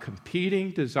about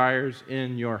competing desires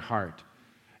in your heart.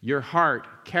 Your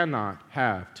heart cannot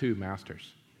have two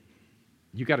masters.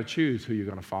 You got to choose who you're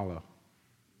going to follow.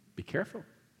 Be careful.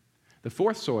 The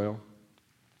fourth soil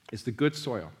is the good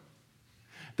soil.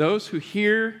 Those who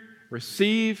hear,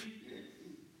 receive,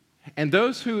 and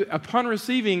those who, upon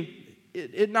receiving,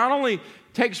 it not only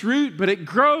takes root, but it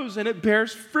grows and it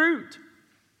bears fruit.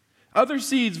 Other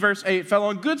seeds, verse 8, fell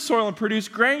on good soil and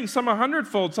produced grain, some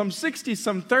 100-fold, some 60,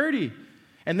 some 30.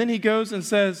 And then he goes and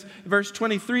says, verse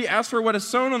 23, as for what is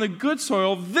sown on the good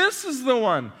soil, this is the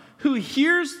one who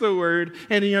hears the word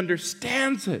and he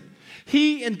understands it.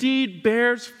 He indeed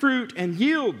bears fruit and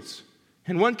yields.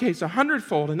 In one case,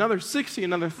 100-fold, another 60,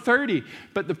 another 30.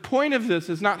 But the point of this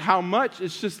is not how much,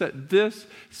 it's just that this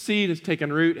seed has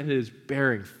taken root and it is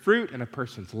bearing fruit in a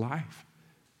person's life.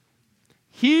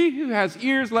 He who has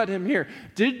ears, let him hear.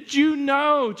 Did you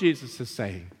know, Jesus is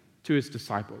saying to his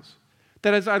disciples,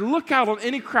 that as I look out on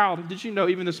any crowd, and did you know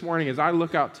even this morning as I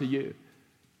look out to you,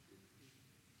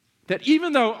 that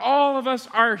even though all of us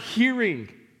are hearing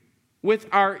with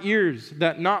our ears,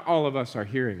 that not all of us are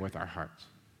hearing with our hearts.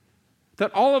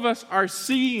 That all of us are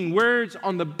seeing words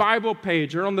on the Bible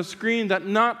page or on the screen, that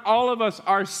not all of us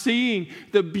are seeing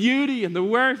the beauty and the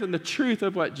worth and the truth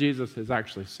of what Jesus is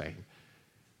actually saying.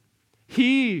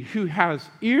 He who has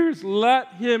ears, let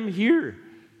him hear.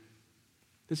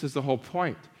 This is the whole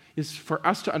point, is for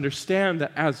us to understand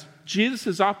that as Jesus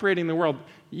is operating in the world,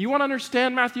 you want to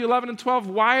understand Matthew 11 and 12?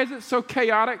 Why is it so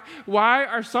chaotic? Why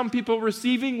are some people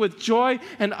receiving with joy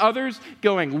and others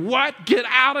going, what? Get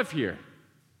out of here.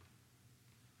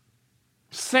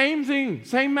 Same thing,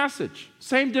 same message,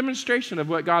 same demonstration of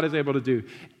what God is able to do.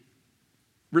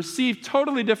 Received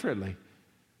totally differently.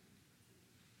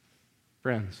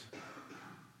 Friends,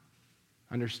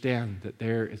 understand that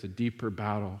there is a deeper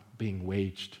battle being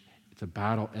waged. It's a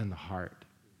battle in the heart.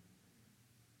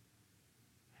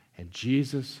 And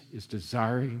Jesus is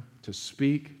desiring to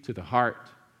speak to the heart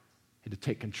and to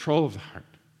take control of the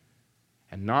heart.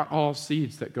 And not all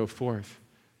seeds that go forth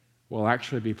will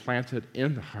actually be planted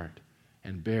in the heart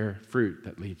and bear fruit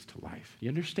that leads to life. You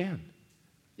understand?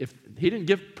 if he didn't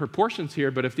give proportions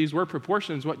here, but if these were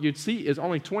proportions, what you'd see is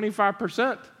only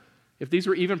 25%. If these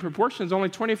were even proportions, only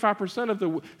 25% of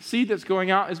the seed that's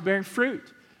going out is bearing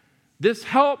fruit. This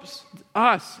helps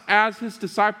us as his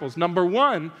disciples. Number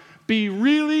one, be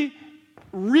really,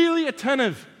 really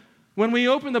attentive when we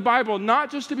open the Bible, not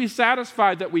just to be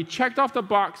satisfied that we checked off the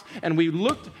box and we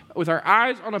looked with our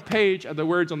eyes on a page at the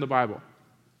words on the Bible.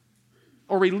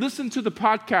 Or we listen to the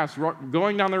podcast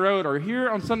going down the road, or here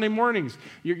on Sunday mornings.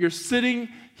 You're sitting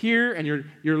here and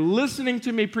you're listening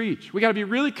to me preach. We got to be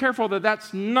really careful that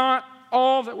that's not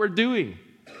all that we're doing,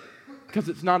 because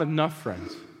it's not enough,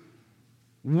 friends.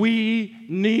 We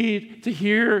need to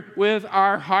hear with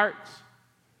our hearts.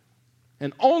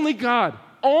 And only God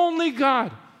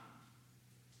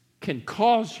can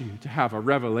cause you to have a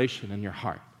revelation in your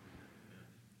heart.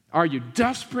 Are you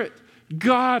desperate?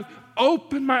 God,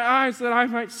 open my eyes that I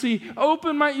might see.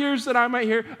 Open my ears that I might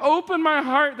hear. Open my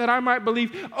heart that I might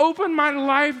believe. Open my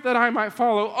life that I might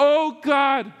follow. Oh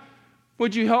God,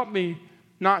 would you help me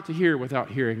not to hear without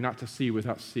hearing, not to see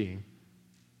without seeing?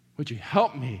 Would you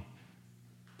help me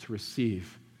to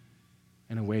receive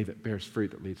in a way that bears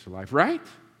fruit that leads to life, right?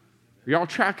 Are y'all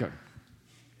tracking?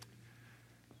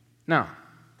 Now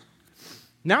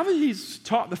that he's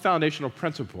taught the foundational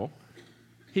principle,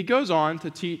 he goes on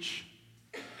to teach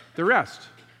the rest.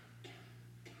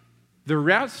 The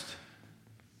rest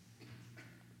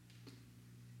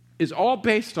is all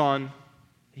based on,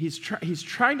 he's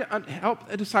trying to help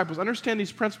the disciples understand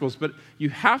these principles, but you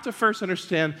have to first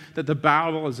understand that the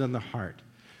battle is in the heart.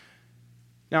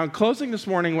 Now, in closing this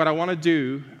morning, what I want to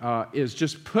do is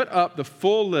just put up the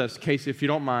full list, Casey, if you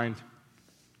don't mind,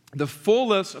 the full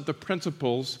list of the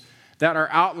principles that are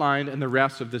outlined in the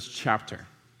rest of this chapter.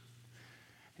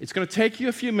 It's going to take you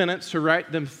a few minutes to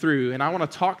write them through, and I want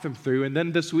to talk them through, and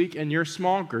then this week in your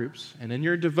small groups and in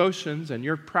your devotions and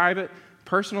your private,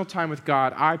 personal time with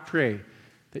God, I pray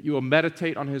that you will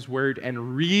meditate on his word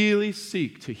and really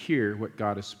seek to hear what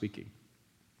God is speaking.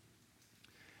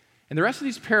 In the rest of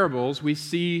these parables, we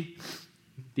see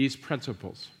these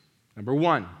principles. Number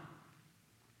one,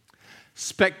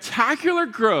 spectacular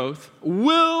growth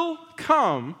will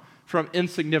come from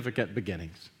insignificant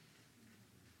beginnings.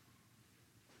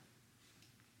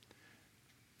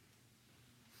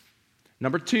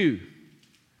 Number two,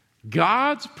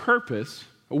 God's purpose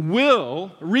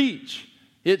will reach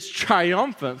its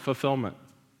triumphant fulfillment.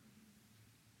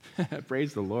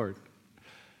 Praise the Lord.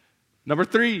 Number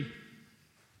three,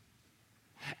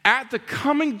 at the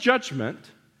coming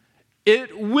judgment,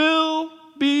 it will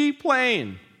be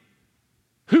plain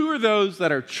who are those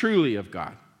that are truly of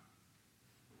God.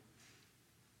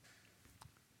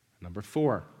 Number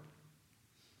four,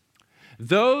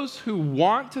 those who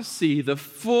want to see the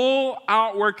full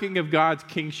outworking of God's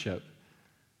kingship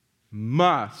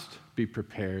must be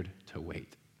prepared to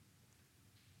wait.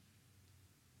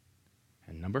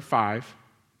 And number five,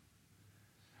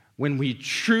 when we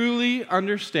truly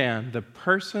understand the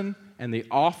person and the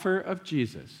offer of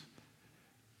Jesus,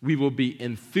 we will be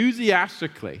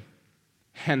enthusiastically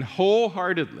and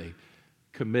wholeheartedly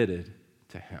committed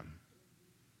to him.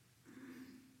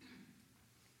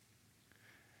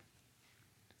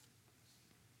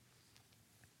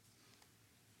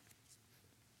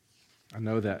 I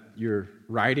know that you're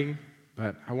writing,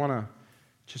 but I want to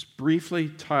just briefly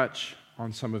touch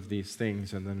on some of these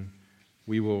things, and then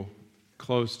we will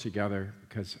close together,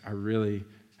 because I really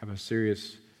have a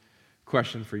serious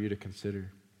question for you to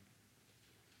consider.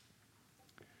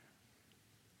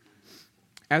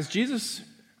 As Jesus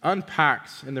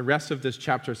unpacks in the rest of this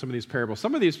chapter some of these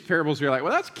parables you're like,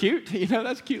 well, that's cute.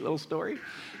 That's a cute little story.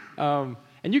 And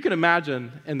you can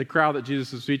imagine in the crowd that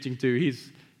Jesus is speaking to,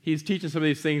 he's teaching some of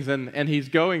these things, and he's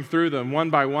going through them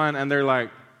one by one, and they're like,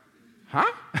 huh?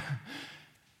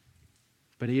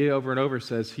 But he over and over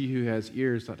says, he who has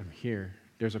ears, let him hear.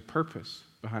 There's a purpose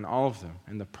behind all of them,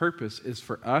 and the purpose is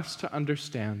for us to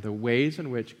understand the ways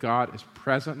in which God is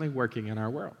presently working in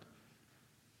our world.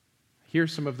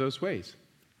 Here's some of those ways.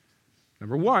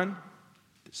 Number one,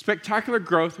 spectacular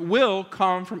growth will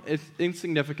come from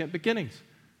insignificant beginnings.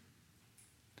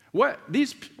 What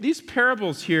these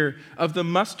parables here of the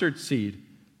mustard seed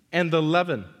and the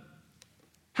leaven,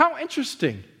 how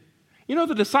interesting.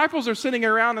 The disciples are sitting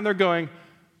around and they're going,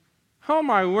 oh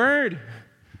my word,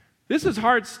 this is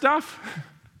hard stuff.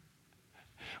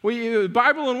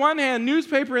 Bible in one hand,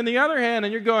 newspaper in the other hand,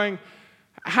 and you're going,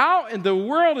 how in the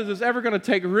world is this ever going to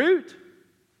take root?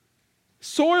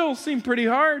 Soils seem pretty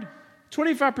hard.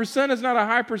 25% is not a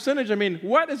high percentage.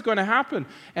 What is going to happen?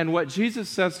 And what Jesus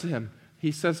says to him,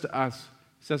 he says to us,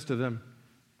 says to them,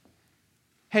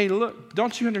 hey, look,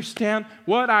 don't you understand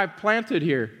what I've planted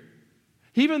here?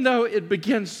 Even though it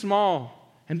begins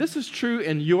small, and this is true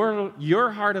in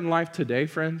your heart and life today,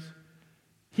 friends,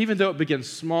 even though it begins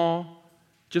small,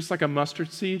 just like a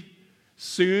mustard seed,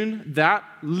 soon that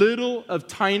little of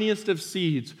tiniest of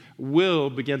seeds will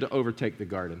begin to overtake the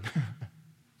garden.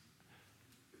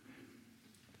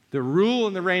 The rule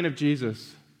and the reign of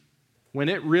Jesus, when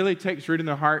it really takes root in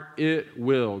the heart, it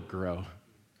will grow.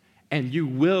 And you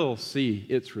will see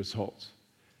its results.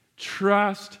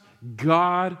 Trust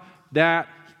God that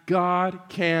God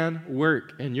can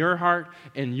work in your heart,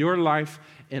 in your life,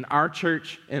 in our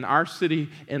church, in our city,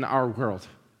 in our world.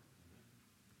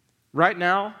 Right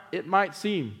now, it might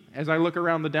seem, as I look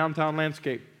around the downtown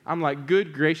landscape, I'm like,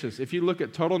 good gracious, if you look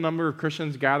at total number of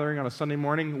Christians gathering on a Sunday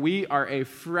morning, we are a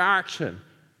fraction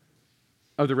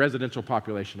of the residential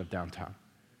population of downtown.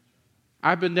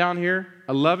 I've been down here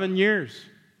 11 years.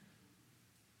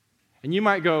 And you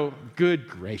might go, good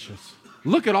gracious,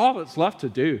 look at all that's left to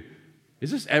do.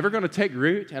 Is this ever going to take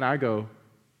root? And I go,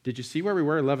 did you see where we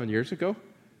were 11 years ago?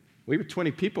 We were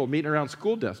 20 people meeting around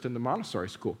school desks in the Montessori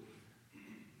school.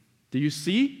 Do you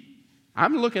see?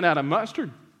 I'm looking at a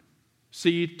mustard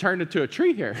seed turned into a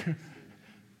tree here.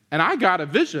 And I got a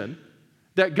vision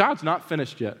that God's not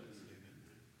finished yet.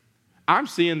 I'm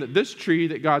seeing that this tree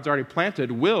that God's already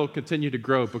planted will continue to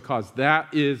grow because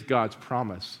that is God's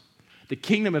promise. The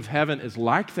kingdom of heaven is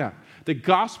like that. The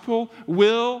gospel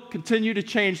will continue to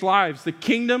change lives. The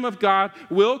kingdom of God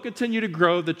will continue to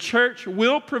grow. The church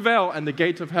will prevail, and the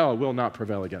gates of hell will not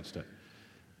prevail against it.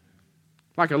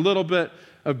 Like a little bit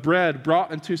of bread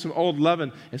brought into some old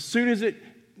leaven, as soon as it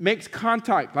makes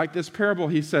contact, like this parable,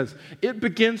 he says, it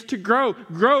begins to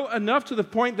grow enough to the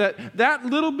point that that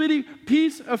little bitty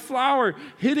piece of flour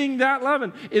hitting that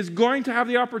leaven is going to have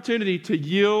the opportunity to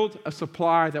yield a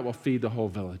supply that will feed the whole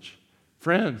village.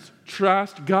 Friends,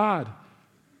 trust God.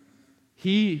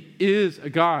 He is a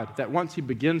God that once he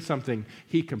begins something,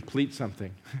 he completes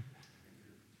something.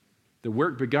 The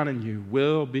work begun in you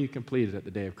will be completed at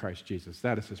the day of Christ Jesus.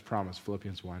 That is his promise,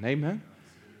 Philippians 1. Amen?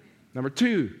 Number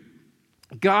 2,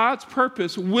 God's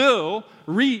purpose will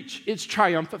reach its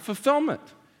triumphant fulfillment.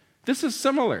 This is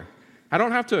similar. I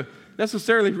don't have to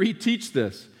necessarily reteach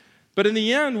this. But in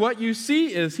the end, what you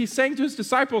see is he's saying to his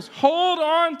disciples, hold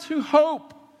on to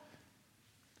hope.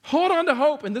 Hold on to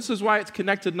hope, and this is why it's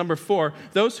connected. Number 4,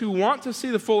 those who want to see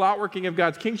the full outworking of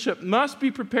God's kingship must be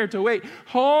prepared to wait.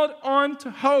 Hold on to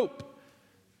hope.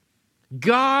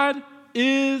 God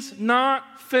is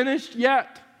not finished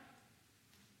yet.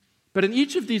 But in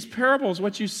each of these parables,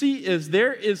 what you see is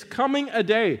there is coming a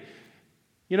day.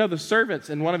 You know, the servants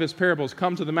in one of his parables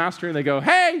come to the master and they go,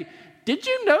 hey, did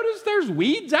you notice there's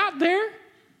weeds out there?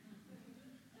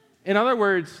 In other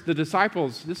words, the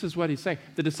disciples, this is what he's saying.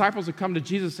 The disciples have come to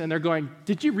Jesus and they're going,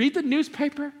 did you read the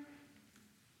newspaper?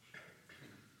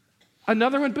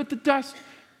 Another one bit the dust.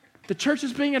 The church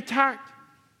is being attacked.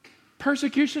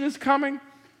 Persecution is coming.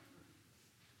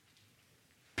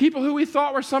 People who we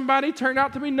thought were somebody turned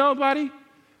out to be nobody.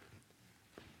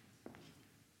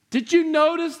 Did you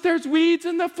notice there's weeds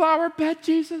in the flower bed,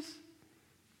 Jesus?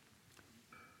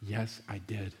 Yes, I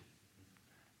did.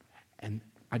 And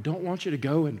I don't want you to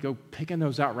go picking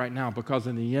those out right now because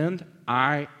in the end,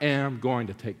 I am going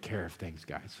to take care of things,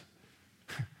 guys.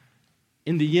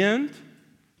 In the end,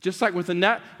 just like with the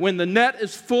net, when the net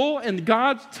is full in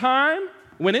God's time,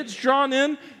 when it's drawn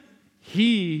in,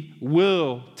 he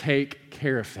will take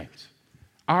care of things.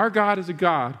 Our God is a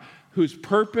God whose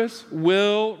purpose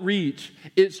will reach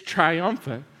its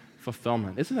triumphant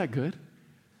fulfillment. Isn't that good?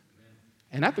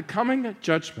 And at the coming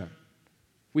judgment,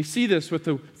 we see this with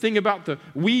the thing about the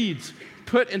weeds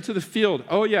put into the field.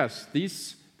 Oh, yes,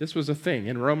 this was a thing.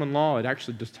 In Roman law, it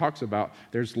actually just talks about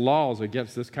there's laws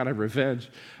against this kind of revenge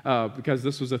because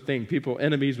this was a thing.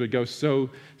 Enemies would go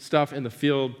sow stuff in the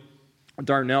field.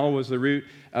 Darnel was the root,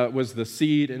 was the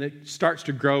seed, and it starts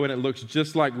to grow, and it looks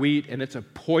just like wheat, and it's a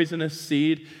poisonous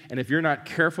seed. And if you're not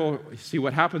careful, see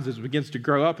what happens is it begins to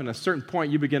grow up, and at a certain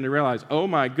point, you begin to realize, oh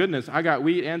my goodness, I got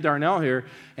wheat and Darnel here,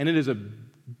 and it is a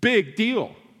big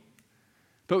deal.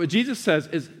 But what Jesus says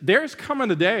is, there's coming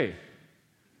a day.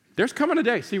 There's coming a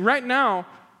day. See, right now,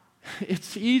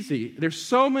 it's easy. There's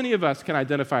so many of us can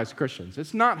identify as Christians.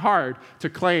 It's not hard to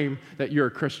claim that you're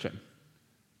a Christian.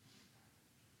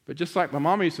 But just like my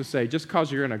mama used to say, just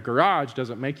because you're in a garage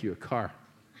doesn't make you a car.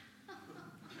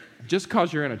 Just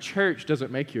because you're in a church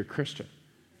doesn't make you a Christian.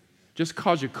 Just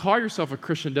because you call yourself a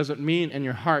Christian doesn't mean in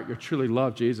your heart you truly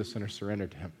love Jesus and are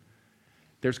surrendered to him.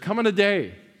 There's coming a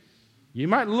day. You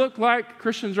might look like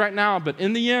Christians right now, but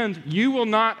in the end, you will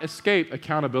not escape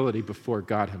accountability before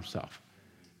God himself.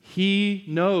 He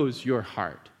knows your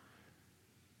heart.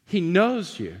 He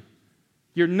knows you.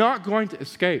 You're not going to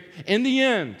escape. In the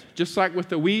end, just like with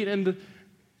the wheat and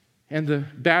the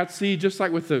bad seed, just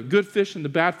like with the good fish and the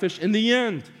bad fish, in the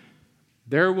end,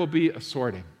 there will be a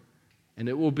sorting, and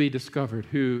it will be discovered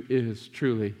who is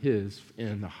truly his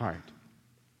in the heart.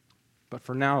 But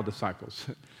for now, disciples,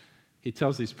 he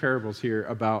tells these parables here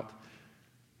about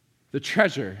the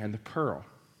treasure and the pearl.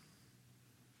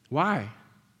 Why?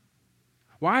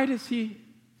 Why does he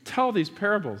tell these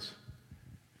parables?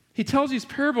 He tells these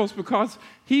parables because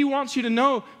he wants you to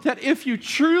know that if you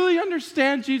truly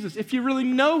understand Jesus, if you really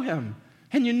know him,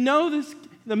 and you know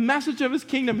the message of his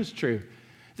kingdom is true,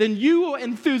 then you will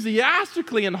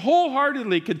enthusiastically and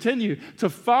wholeheartedly continue to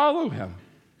follow him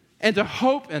and to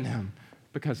hope in him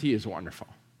because he is wonderful.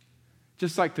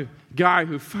 Just like the guy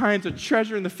who finds a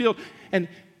treasure in the field and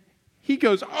he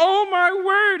goes, oh my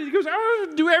word, he goes, I'm going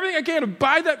to do everything I can to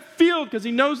buy that field because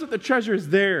he knows that the treasure is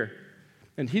there.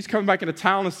 And he's coming back into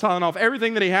town and selling off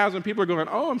everything that he has, and people are going,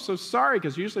 oh, I'm so sorry,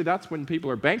 because usually that's when people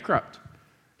are bankrupt.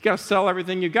 You got to sell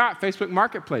everything you got. Facebook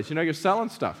Marketplace, you're selling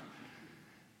stuff.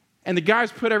 And the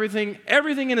guy's put everything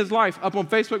in his life up on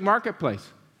Facebook Marketplace.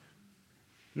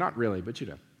 Not really, but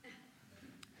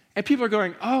And people are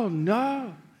going, oh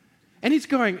no. And he's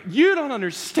going, you don't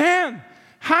understand.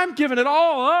 I'm giving it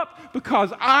all up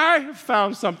because I have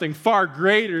found something far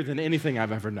greater than anything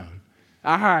I've ever known.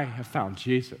 I have found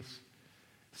Jesus.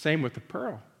 Same with the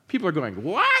pearl. People are going,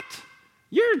 what?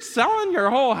 You're selling your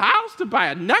whole house to buy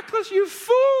a necklace, you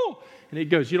fool? And he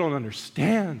goes, you don't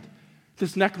understand.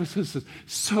 This necklace is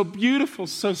so beautiful,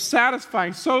 so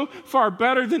satisfying, so far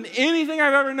better than anything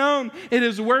I've ever known. It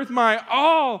is worth my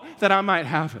all that I might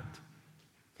have it.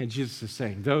 And Jesus is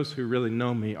saying, those who really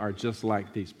know me are just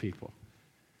like these people.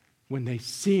 When they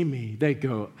see me, they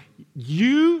go,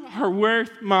 you are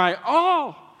worth my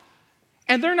all.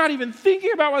 And they're not even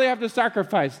thinking about what they have to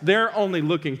sacrifice. They're only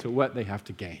looking to what they have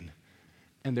to gain.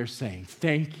 And they're saying,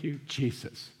 thank you,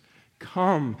 Jesus.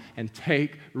 Come and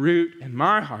take root in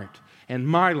my heart and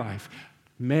my life.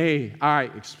 May I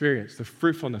experience the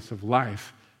fruitfulness of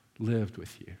life lived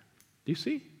with you. Do you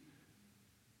see?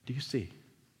 Do you see?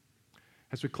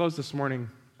 As we close this morning,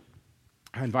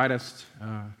 I invite us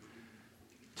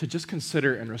to just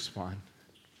consider and respond.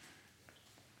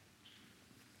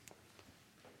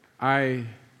 I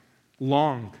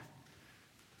long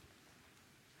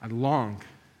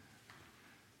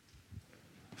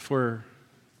for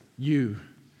you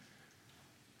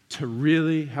to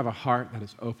really have a heart that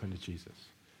is open to Jesus.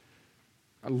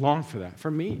 I long for that, for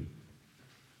me.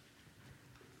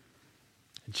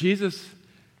 Jesus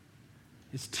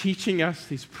is teaching us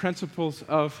these principles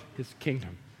of his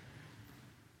kingdom.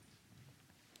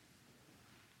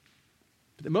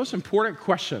 But the most important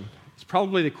question is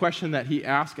probably the question that he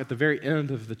asked at the very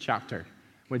end of the chapter.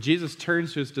 When Jesus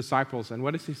turns to his disciples, and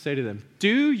what does he say to them?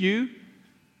 Do you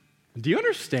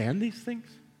understand these things?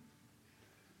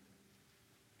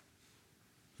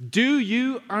 Do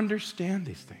you understand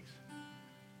these things?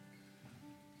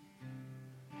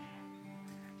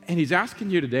 And he's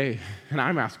asking you today, and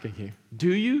I'm asking you,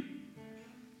 do you?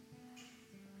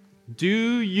 Do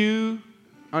you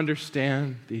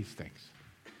understand these things?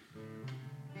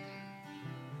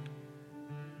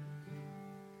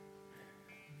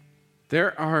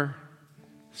 There are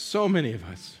so many of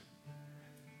us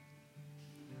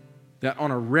that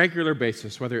on a regular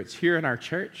basis, whether it's here in our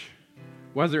church,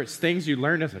 whether it's things you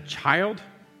learned as a child,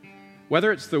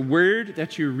 whether it's the word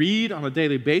that you read on a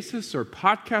daily basis or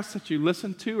podcasts that you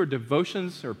listen to or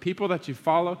devotions or people that you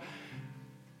follow,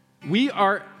 we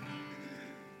are,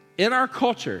 in our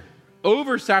culture,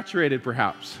 oversaturated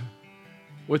perhaps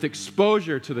with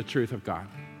exposure to the truth of God.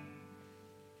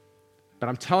 But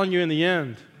I'm telling you in the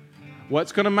end,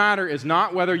 what's going to matter is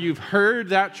not whether you've heard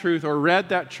that truth or read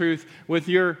that truth with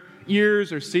your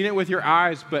ears or seen it with your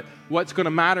eyes, but what's going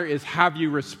to matter is have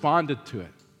you responded to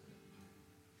it.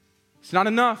 It's not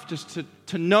enough just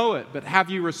to know it, but have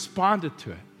you responded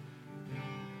to it?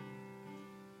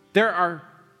 There are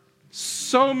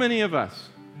so many of us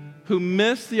who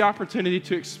miss the opportunity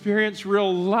to experience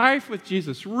real life with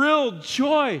Jesus, real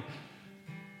joy,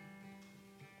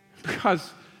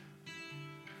 because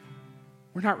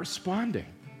we're not responding.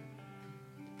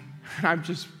 And I'm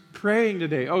just praying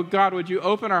today, oh God, would you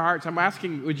open our hearts? I'm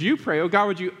asking, would you pray, oh God,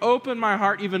 would you open my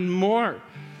heart even more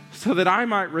so that I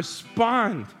might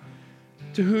respond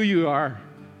to who you are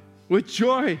with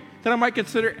joy, that I might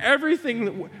consider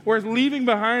everything worth leaving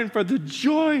behind for the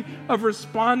joy of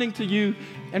responding to you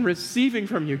and receiving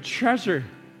from you treasure,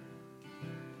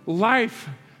 life,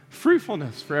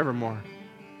 fruitfulness forevermore.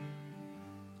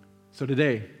 So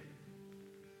today,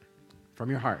 from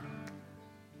your heart,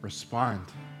 respond.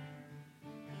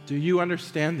 Do you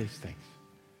understand these things?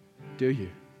 do you?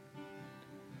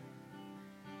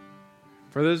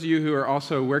 For those of you who are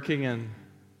also working in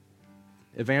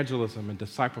evangelism and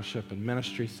discipleship and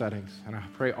ministry settings, and I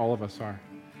pray all of us are,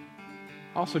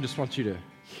 I also just want you to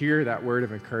hear that word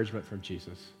of encouragement from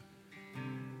Jesus.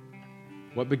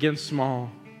 What begins small,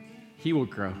 he will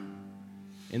grow.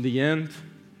 In the end,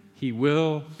 he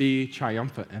will be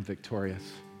triumphant and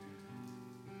victorious.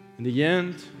 In the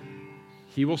end,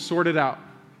 he will sort it out.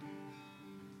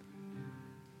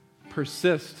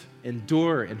 Persist,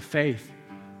 endure in faith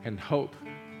and hope.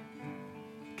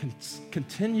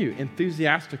 Continue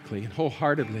enthusiastically and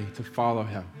wholeheartedly to follow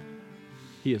him.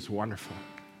 He is wonderful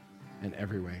in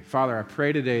every way. Father, I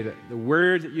pray today that the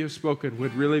word that you have spoken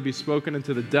would really be spoken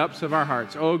into the depths of our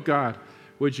hearts. Oh God,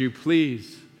 would you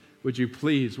please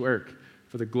work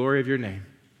for the glory of your name?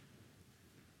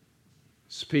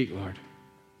 Speak, Lord.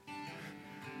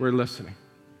 We're listening.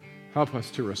 Help us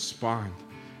to respond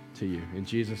to you. In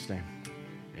Jesus' name,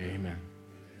 amen.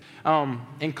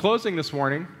 In closing this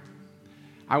morning,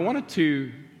 I've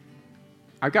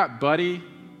got Buddy,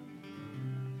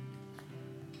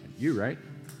 you, right?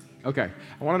 Okay,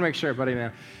 I want to make sure, Buddy,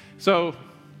 now. So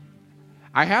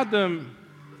I had them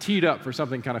teed up for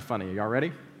something kind of funny. Are y'all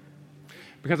ready?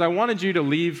 Because I wanted you to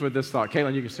leave with this thought.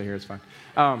 Caitlin, you can stay here, it's fine.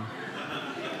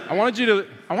 I wanted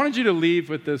you to leave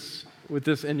with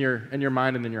this in your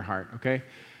mind and in your heart, okay?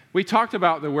 We talked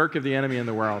about the work of the enemy in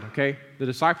the world, okay? The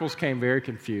disciples came very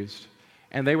confused,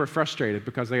 and they were frustrated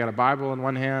because they got a Bible in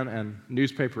one hand and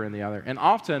newspaper in the other. And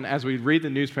often, as we read the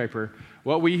newspaper,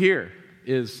 what we hear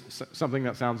is something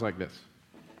that sounds like this.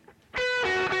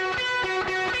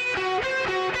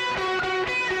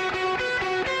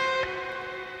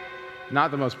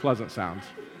 Not the most pleasant sounds,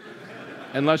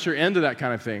 unless you're into that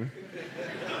kind of thing,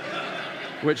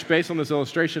 which, based on this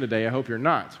illustration today, I hope you're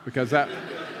not, because that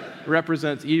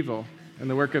represents evil and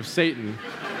the work of Satan.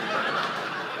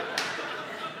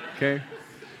 Okay?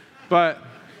 But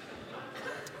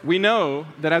we know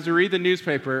that as we read the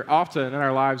newspaper, often in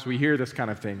our lives we hear this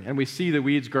kind of thing, and we see the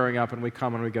weeds growing up, and we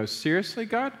come and we go, seriously,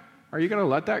 God? Are you going to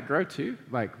let that grow too?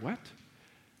 Like, what?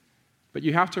 But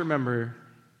you have to remember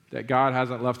that God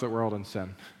hasn't left the world in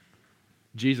sin.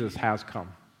 Jesus has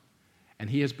come, and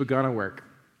he has begun a work.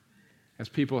 As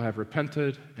people have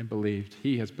repented and believed,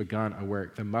 he has begun a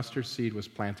work. The mustard seed was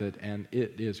planted, and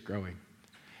it is growing.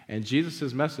 And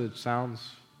Jesus' message sounds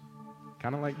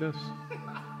kind of like this.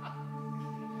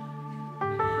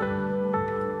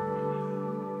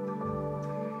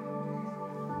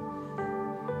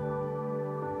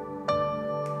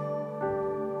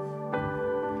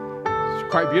 It's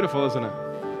quite beautiful, isn't it?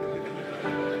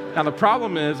 Now, the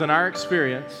problem is, in our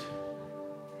experience,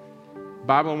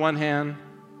 Bible in one hand,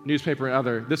 newspaper in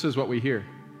other, this is what we hear.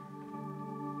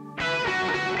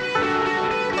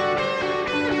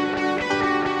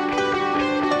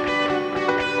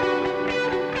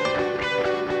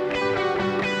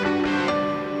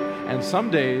 And some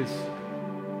days,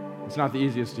 it's not the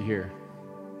easiest to hear.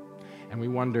 And we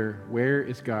wonder, where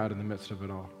is God in the midst of it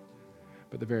all?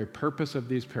 But the very purpose of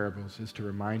these parables is to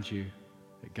remind you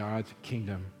that God's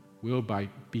kingdom will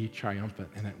be triumphant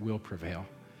and it will prevail.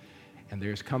 And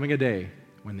there's coming a day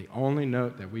when the only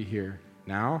note that we hear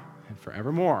now and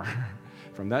forevermore,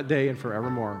 from that day and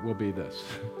forevermore, will be this.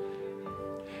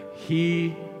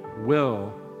 He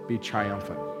will be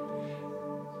triumphant.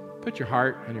 Put your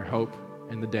heart and your hope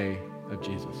in the day of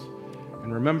Jesus.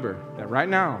 And remember that right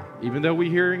now, even though we're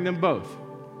hearing them both,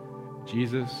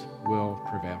 Jesus will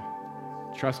prevail.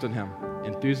 Trust in him.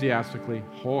 Enthusiastically,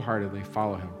 wholeheartedly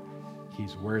follow him.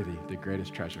 He's worthy, the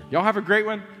greatest treasure. Y'all have a great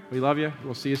one. We love you.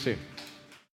 We'll see you soon.